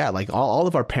 like all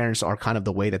of our parents are kind of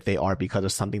the way that they are because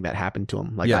of something that happened to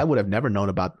them. Like I would have never known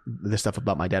about this stuff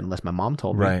about my dad unless my mom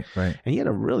told me. Right. Right. And he had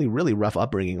a really, really rough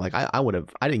upbringing. Like I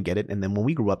didn't get it. And then when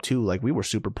we grew up too, like we were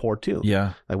super poor too.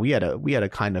 Yeah. Like we had to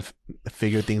kind of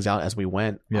figure things out as we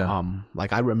went. Yeah.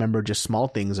 Like I remember just small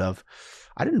things of,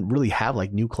 I didn't really have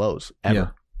like new clothes ever. Yeah.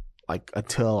 Like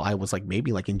until I was like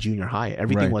maybe like in junior high,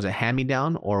 everything was a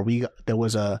hand-me-down, or there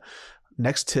was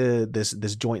next to this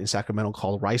joint in Sacramento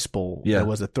called Rice Bowl, there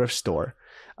was a thrift store.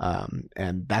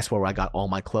 And that's where I got all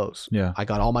my clothes. Yeah. I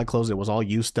got all my clothes. It was all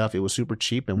used stuff. It was super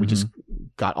cheap. And we just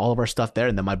got all of our stuff there.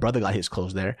 And then my brother got his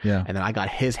clothes there. Yeah. And then I got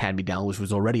his hand-me-down, which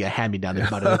was already a hand-me-down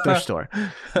that was about a thrift store.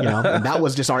 And that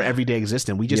was just our everyday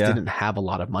existence. We just didn't have a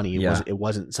lot of money. It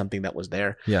wasn't something that was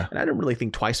there. Yeah. And I didn't really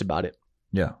think twice about it.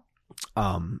 Yeah.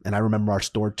 And I remember our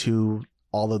store too.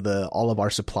 All of our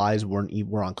supplies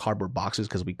were on cardboard boxes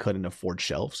because we couldn't afford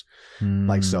shelves.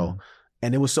 Like so.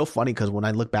 And it was so funny because when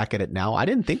I look back at it now, I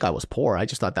didn't think I was poor. I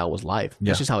just thought that was life.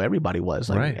 That's just how everybody was.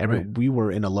 Like we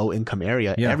were in a low income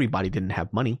area. Yeah. Everybody didn't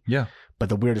have money. Yeah. But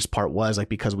the weirdest part was like,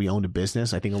 because we owned a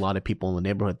business, I think a lot of people in the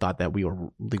neighborhood thought that we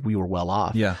were well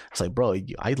off. Yeah. It's like, bro,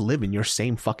 I live in your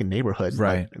same fucking neighborhood.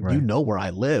 Right. Like, you know where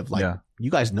I live. Like, you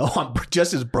guys know I'm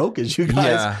just as broke as you guys.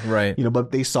 Yeah. Right.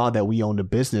 But they saw that we owned a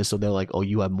business. So they're like, oh,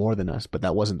 you have more than us. But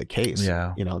that wasn't the case.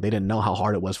 Yeah. They didn't know how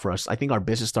hard it was for us. I think our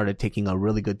business started taking a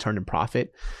really good turn in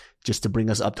profit just to bring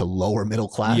us up to lower middle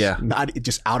class. Yeah. Not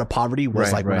just out of poverty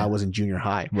was when I was in junior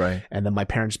high. Right. And then my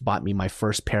parents bought me my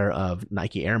first pair of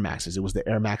Nike Air Maxes. It was the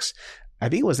Air Max. I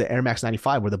think it was the Air Max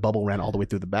 95 where the bubble ran all the way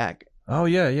through the back. Oh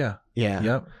yeah. Yeah. Yeah.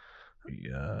 Yep.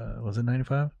 Was it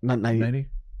 95? Not 90.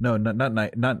 No, not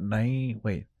 90.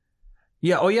 Wait.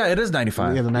 Yeah. Oh yeah. It is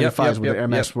 95. Yeah. The 95s with the Air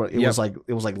Max. It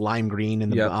was like lime green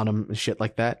in the bottom and shit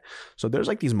like that. So there's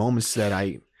like these moments that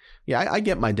Yeah, I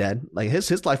get my dad. Like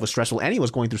his life was stressful, and he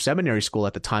was going through seminary school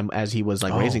at the time as he was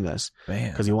like raising us,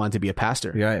 because he wanted to be a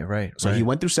pastor. Yeah, right. So he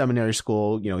went through seminary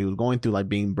school. You know, he was going through like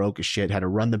being broke as shit, had to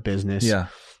run the business. Yeah.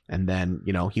 And then,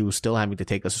 you know, he was still having to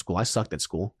take us to school. I sucked at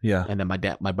school. Yeah. And then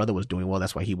my brother was doing well.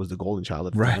 That's why he was the golden child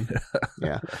at the time.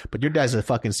 Yeah. But your dad's a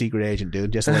fucking secret agent,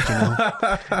 dude. Just to let you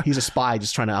know. He's a spy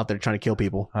just out there trying to kill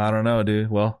people. I don't know, dude.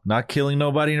 Well, not killing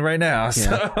nobody right now.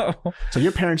 So. So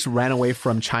your parents ran away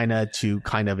from China to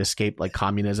kind of escape like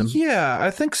communism? Yeah,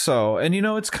 I think so. And, you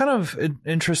know, it's kind of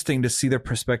interesting to see their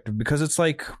perspective, because it's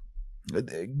like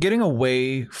getting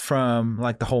away from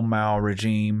like the whole Mao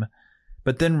regime,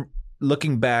 but then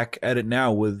looking back at it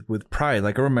now with pride.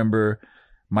 Like I remember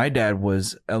my dad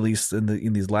was, at least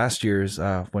in these last years,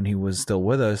 when he was still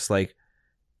with us, like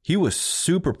he was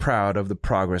super proud of the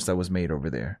progress that was made over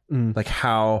there. Like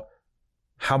how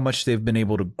much they've been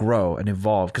able to grow and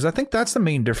evolve. Because I think that's the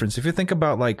main difference. If you think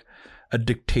about like a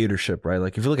dictatorship, right?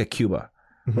 Like if you look at Cuba,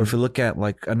 or if you look at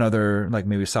like another, like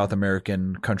maybe South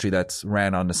American country that's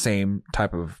ran on the same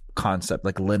type of concept,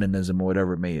 like Leninism or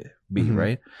whatever it may be,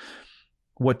 right?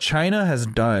 What China has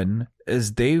done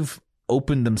is they've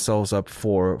opened themselves up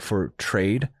for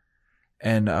trade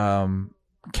and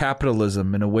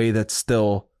capitalism in a way that's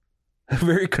still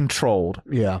very controlled.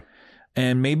 Yeah.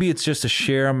 And maybe it's just a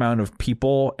sheer amount of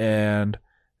people and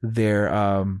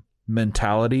their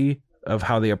mentality of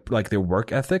how they, like their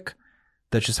work ethic,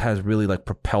 that just has really like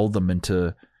propelled them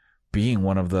into being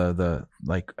one of the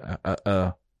like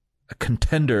a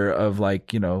contender of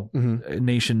like, you know, a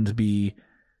nation to be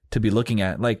looking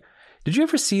at. Like, did you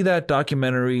ever see that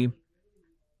documentary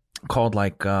called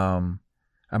like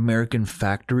American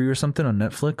Factory or something on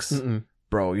Netflix?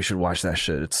 Bro, you should watch that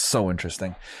shit. It's so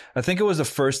interesting. I think it was the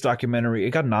first documentary.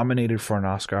 It got nominated for an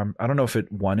Oscar. I don't know if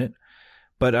it won it,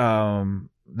 but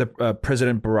the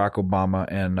President Barack Obama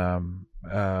and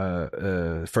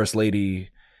First Lady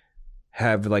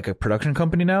have like a production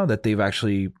company now that they've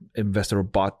actually invested or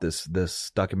bought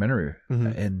this documentary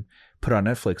and put on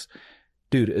Netflix.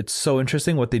 Dude, it's so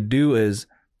interesting. What they do is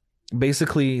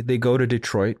basically they go to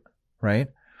Detroit, right?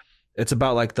 It's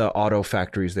about like the auto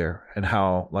factories there and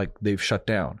how like they've shut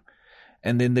down.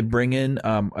 And then they bring in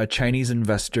a Chinese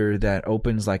investor that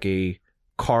opens like a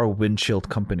car windshield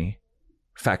company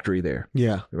factory there.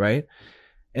 Yeah. Right?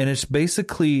 And it's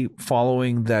basically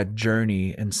following that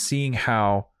journey and seeing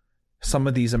how some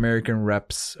of these American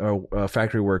reps or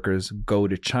factory workers go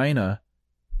to China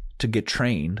to get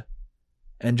trained.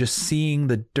 And just seeing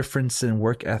the difference in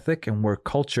work ethic and work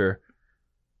culture,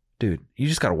 dude, you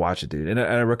just got to watch it, dude. And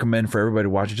I recommend for everybody to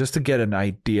watch it just to get an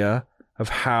idea of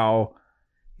how,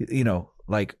 you know,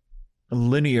 like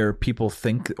linear people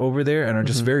think over there and are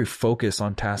just very focused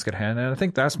on task at hand. And I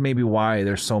think that's maybe why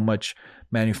there's so much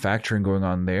manufacturing going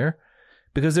on there,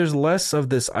 because there's less of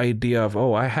this idea of,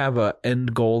 oh, I have an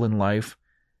end goal in life.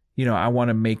 You know, I want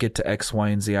to make it to X, Y,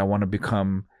 and Z. I want to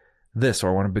become this or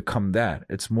I want to become that.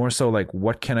 It's more so like,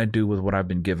 what can I do with what I've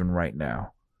been given right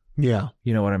now? Yeah.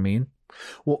 You know what I mean?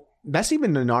 Well, that's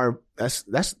even in our,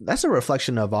 that's a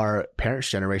reflection of our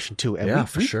parents' generation too. And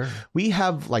for sure. We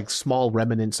have like small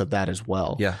remnants of that as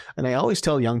well. Yeah. And I always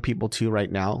tell young people too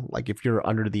right now, like if you're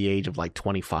under the age of like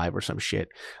 25 or some shit,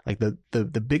 like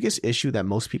the biggest issue that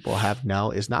most people have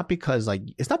now is not because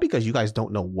you guys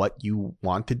don't know what you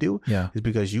want to do. Yeah. It's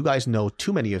because you guys know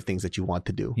too many of things that you want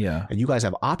to do. Yeah. And you guys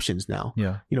have options now.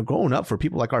 Yeah. You know, growing up for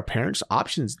people like our parents,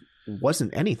 options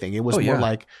wasn't anything. It was more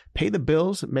like pay the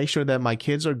bills, make sure that my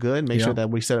kids are good, make sure that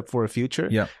we set up for a future.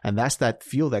 Yeah. And that's that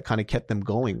fuel that kind of kept them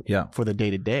going for the day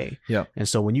to day. Yeah. And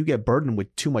so when you get burdened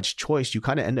with too much choice, you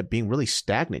kind of end up being really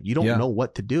stagnant. You don't know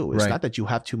what to do. It's not that you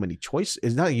have too many choices.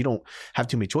 It's not that you don't have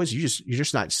too many choices. You're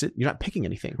just not you're not picking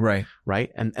anything. Right.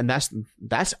 Right. And that's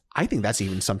I think that's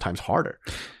even sometimes harder.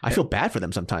 I feel bad for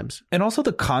them sometimes. And also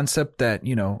the concept that,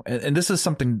 you know, and this is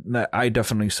something that I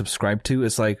definitely subscribe to,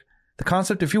 is like the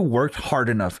concept, if you worked hard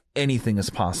enough, anything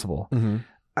is possible. Mm-hmm.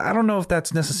 I don't know if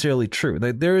that's necessarily true.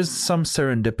 Like there is some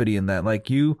serendipity in that. Like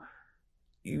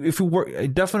if you work, I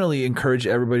definitely encourage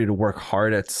everybody to work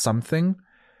hard at something,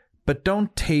 but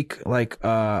don't take like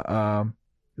the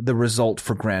result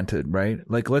for granted, right?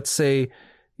 Like let's say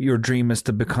your dream is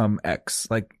to become X.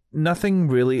 Like nothing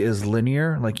really is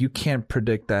linear. Like you can't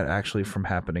predict that actually from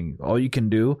happening. All you can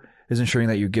do is ensuring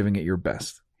that you're giving it your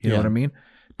best. You know what I mean?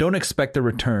 Don't expect a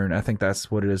return. I think that's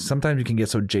what it is. Sometimes you can get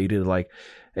so jaded, like,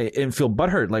 and feel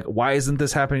butthurt. Like, why isn't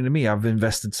this happening to me? I've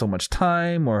invested so much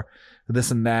time, or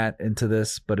this and that into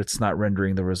this, but it's not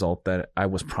rendering the result that I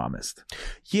was promised.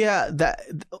 Yeah, that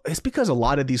it's because a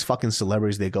lot of these fucking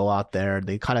celebrities, they go out there,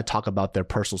 they kind of talk about their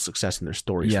personal success and their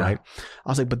stories, right? I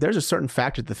was like, but there's a certain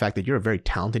factor to the fact that you're a very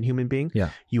talented human being.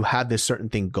 Yeah. You have this certain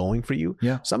thing going for you.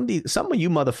 Yeah. Some of you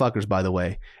motherfuckers, by the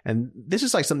way, and this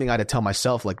is like something I had to tell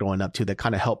myself, like growing up too, that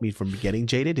kind of helped me from getting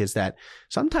jaded, is that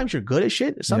sometimes you're good at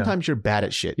shit, sometimes you're bad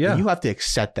at shit. Yeah. And you have to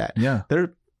accept that. Yeah.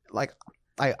 They're like,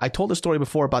 I told a story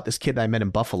before about this kid that I met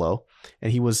in Buffalo,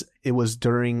 and it was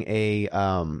during a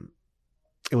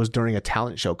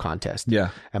talent show contest. Yeah.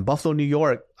 And Buffalo, New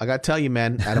York, I got to tell you,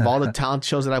 man, out of all the talent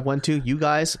shows that I've went to, you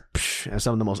guys are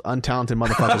some of the most untalented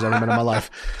motherfuckers I've ever met in my life.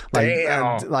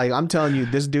 Like I'm telling you,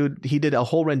 this dude, he did a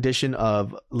whole rendition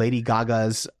of Lady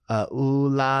Gaga's Ooh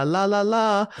La La La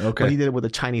La. Okay. But he did it with a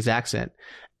Chinese accent.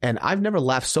 And I've never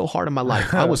laughed so hard in my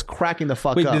life. I was cracking the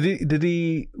fuck up. Did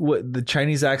he, what the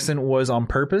Chinese accent was on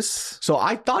purpose? So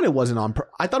I thought it wasn't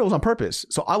I thought it was on purpose.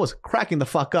 So I was cracking the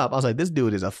fuck up. I was like, this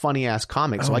dude is a funny ass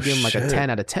comic. So I gave him like a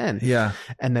 10 out of 10. Yeah.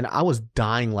 And then I was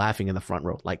dying laughing in the front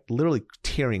row, like literally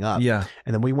tearing up. Yeah.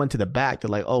 And then we went to the back. They're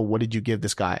like, oh, what did you give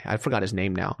this guy? I forgot his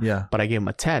name now. Yeah. But I gave him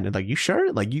a 10. And like, you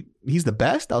sure? Like he's the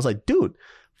best? I was like, dude,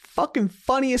 fucking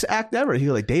funniest act ever. He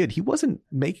was like, David, he wasn't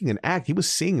making an act. He was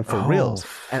singing for reals.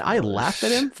 And I laughed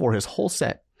at him for his whole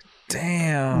set.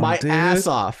 Damn, my dude. ass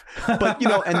off. But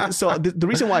and so the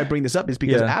reason why I bring this up is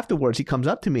because afterwards he comes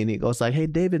up to me and he goes like, hey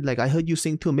David, like I heard you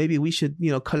sing too, maybe we should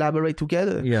collaborate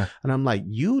together. Yeah. And I'm like,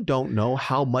 you don't know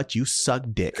how much you suck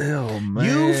dick. Oh man,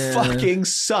 you fucking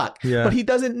suck. Yeah. But he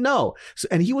doesn't know. So,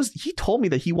 and he told me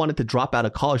that he wanted to drop out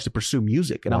of college to pursue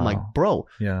music, and I'm like, bro,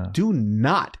 do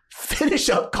not finish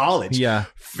up college. Yeah.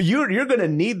 You're gonna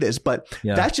need this. But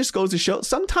that just goes to show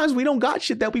sometimes we don't got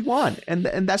shit that we want, and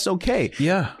that's okay.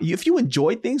 Yeah. If you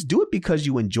enjoy things, do it because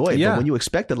you enjoy it. But when you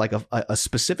expected like a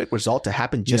specific result to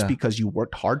happen just because you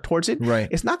worked hard towards it,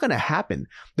 it's not gonna happen.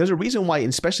 There's a reason why,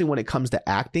 especially when it comes to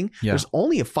acting, there's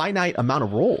only a finite amount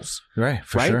of roles. Right.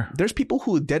 For sure. There's people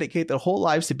who dedicate their whole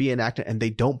lives to be an actor and they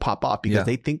don't pop off because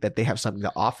they think that they have something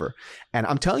to offer. And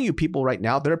I'm telling you, people right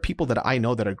now, there are people that I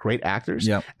know that are great actors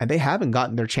and they haven't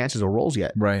gotten their chances of roles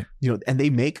yet. Right. And they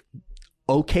make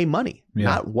okay money.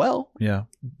 Not well. Yeah.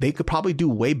 They could probably do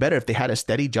way better if they had a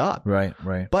steady job. Right.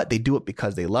 But they do it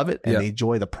because they love it and they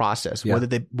enjoy the process. Whether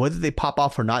they pop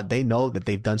off or not, they know that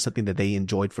they've done something that they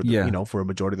enjoyed for for a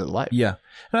majority of their life. Yeah.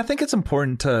 And I think it's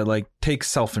important to like take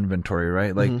self-inventory,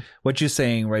 right? Like what you're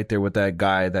saying right there with that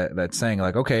guy that's saying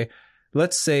like, okay,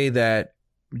 let's say that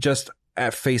just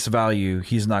at face value,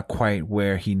 he's not quite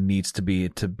where he needs to be,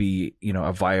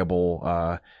 a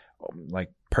viable,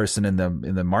 like person in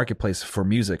the marketplace for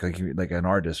music, like an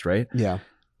artist, right? Yeah.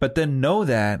 But then know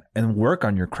that and work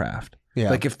on your craft. Yeah.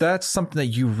 Like if that's something that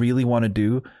you really want to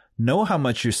do, know how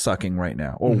much you're sucking right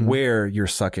now or where you're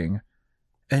sucking,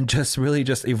 and just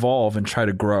evolve and try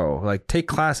to grow. Like take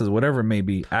classes, whatever it may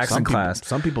be, accent class.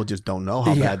 Some people just don't know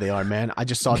how bad they are, man. I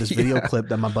just saw this video clip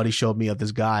that my buddy showed me of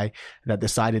this guy that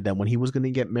decided that when he was going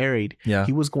to get married,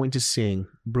 he was going to sing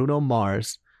Bruno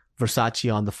Mars,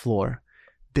 Versace on the Floor.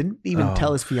 Didn't even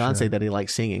tell his fiance that he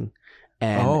liked singing.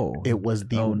 And it was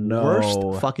the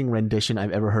worst fucking rendition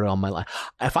I've ever heard on my life.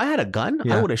 If I had a gun,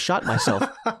 I would have shot myself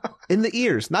in the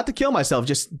ears, not to kill myself,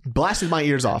 just blasted my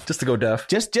ears off. Just to go deaf.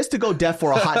 Just to go deaf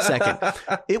for a hot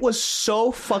second. It was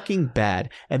so fucking bad.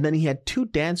 And then he had two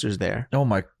dancers there. Oh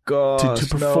my God. To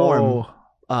perform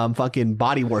fucking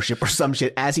body worship or some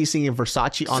shit as he's singing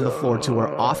Versace on the Floor to her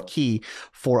off key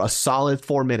for a solid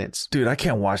 4 minutes. Dude, I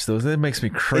can't watch those. It makes me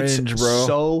cringe, it's bro.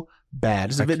 So bad.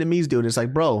 It's a Vietnamese dude. It's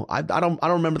like, bro, I don't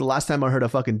remember the last time I heard a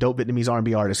fucking dope Vietnamese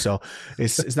R&B artist. So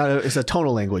it's a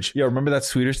tonal language. Yeah, remember that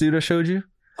Swedish dude I showed you?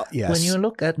 Yes. When you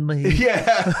look at me.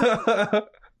 Yeah.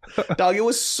 Dog, it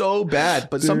was so bad.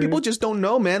 But some people just don't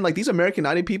know, man. Like these American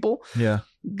Idol people,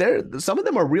 some of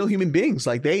them are real human beings.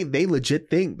 Like they legit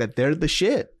think that they're the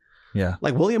shit. Yeah.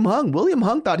 Like William Hung. William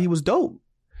Hung thought he was dope.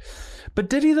 But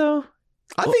did he though?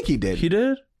 I think he did. He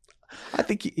did? I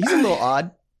think he's a little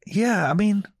odd. Yeah, I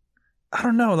mean, I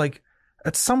don't know. Like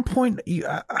at some point,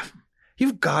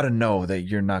 you've got to know that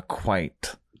you're not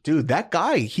quite. Dude, that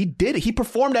guy, he did it. He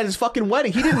performed at his fucking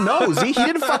wedding. He didn't know, Z. He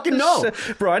didn't fucking know.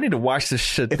 Bro, I need to watch this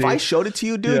shit, If I showed it to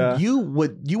you, dude, you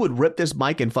would rip this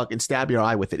mic and fucking stab your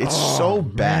eye with it. It's so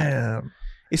bad. Man.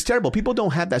 It's terrible. People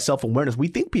don't have that self-awareness. We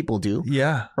think people do.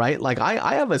 Yeah. Right? Like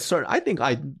I think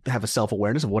I have a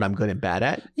self-awareness of what I'm good and bad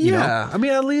at. You know? I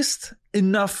mean, at least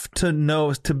enough to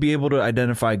know, to be able to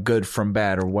identify good from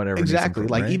bad or whatever. Exactly.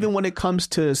 Like right? even when it comes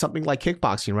to something like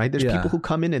kickboxing, right? There's people who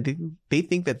come in and they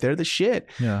think that they're the shit.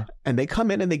 Yeah. And they come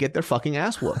in and they get their fucking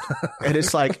ass whooped. And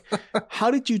it's like,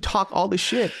 how did you talk all this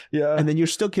shit? Yeah. And then you're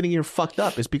still getting your fucked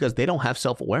up. It's because they don't have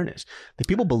self-awareness. The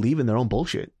people believe in their own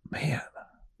bullshit. Man.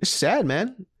 It's sad,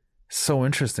 man. So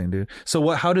interesting, dude. So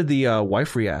how did the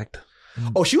wife react?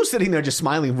 Oh, she was sitting there just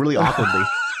smiling really awkwardly.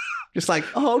 Just like,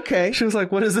 oh, okay. She was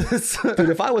like, what is this? Dude,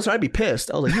 if I was her, I'd be pissed.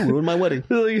 I was like, you ruined my wedding.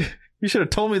 Like, you should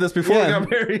have told me this before we got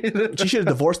married. She should have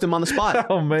divorced him on the spot.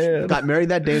 Oh, man. Got married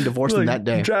that day and divorced him that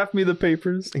day. Draft me the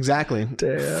papers. Exactly.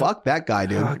 Damn. Fuck that guy,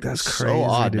 dude. Fuck, that's so crazy,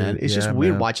 odd, dude. man. It's just Yeah,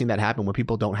 weird man. watching that happen when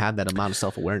people don't have that amount of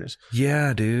self-awareness.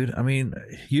 Yeah, dude. I mean,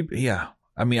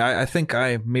 I mean, I think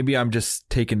maybe I'm just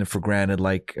taking it for granted,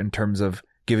 like in terms of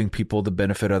giving people the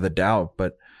benefit of the doubt,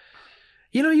 but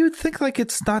you'd think like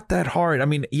it's not that hard. I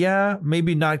mean, yeah,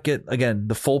 maybe not get, again,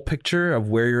 the full picture of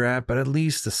where you're at, but at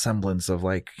least a semblance of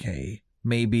like, hey,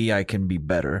 maybe I can be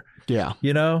better. Yeah.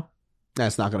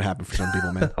 That's not going to happen for some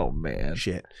people, man. Oh, man.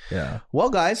 Shit. Yeah. Well,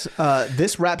 guys,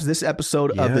 this wraps this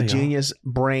episode of the Genius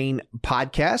Brain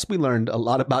podcast. We learned a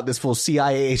lot about this full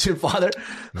CIA agent father.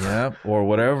 Yeah. Or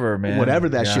whatever, man. Whatever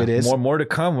that shit is. More to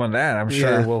come on that. I'm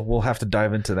sure we'll have to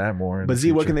dive into that more. But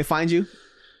Z, where can they find you?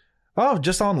 Oh,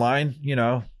 just online,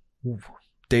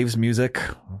 Dave's Music,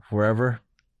 wherever.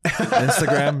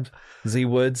 Instagram, Z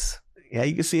Woods. Yeah,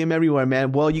 you can see him everywhere,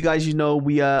 man. Well, you guys, we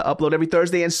upload every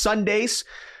Thursday and Sundays.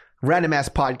 Random Ass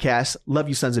Podcast. Love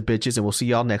you, sons of bitches, and we'll see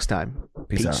y'all next time.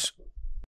 Peace out.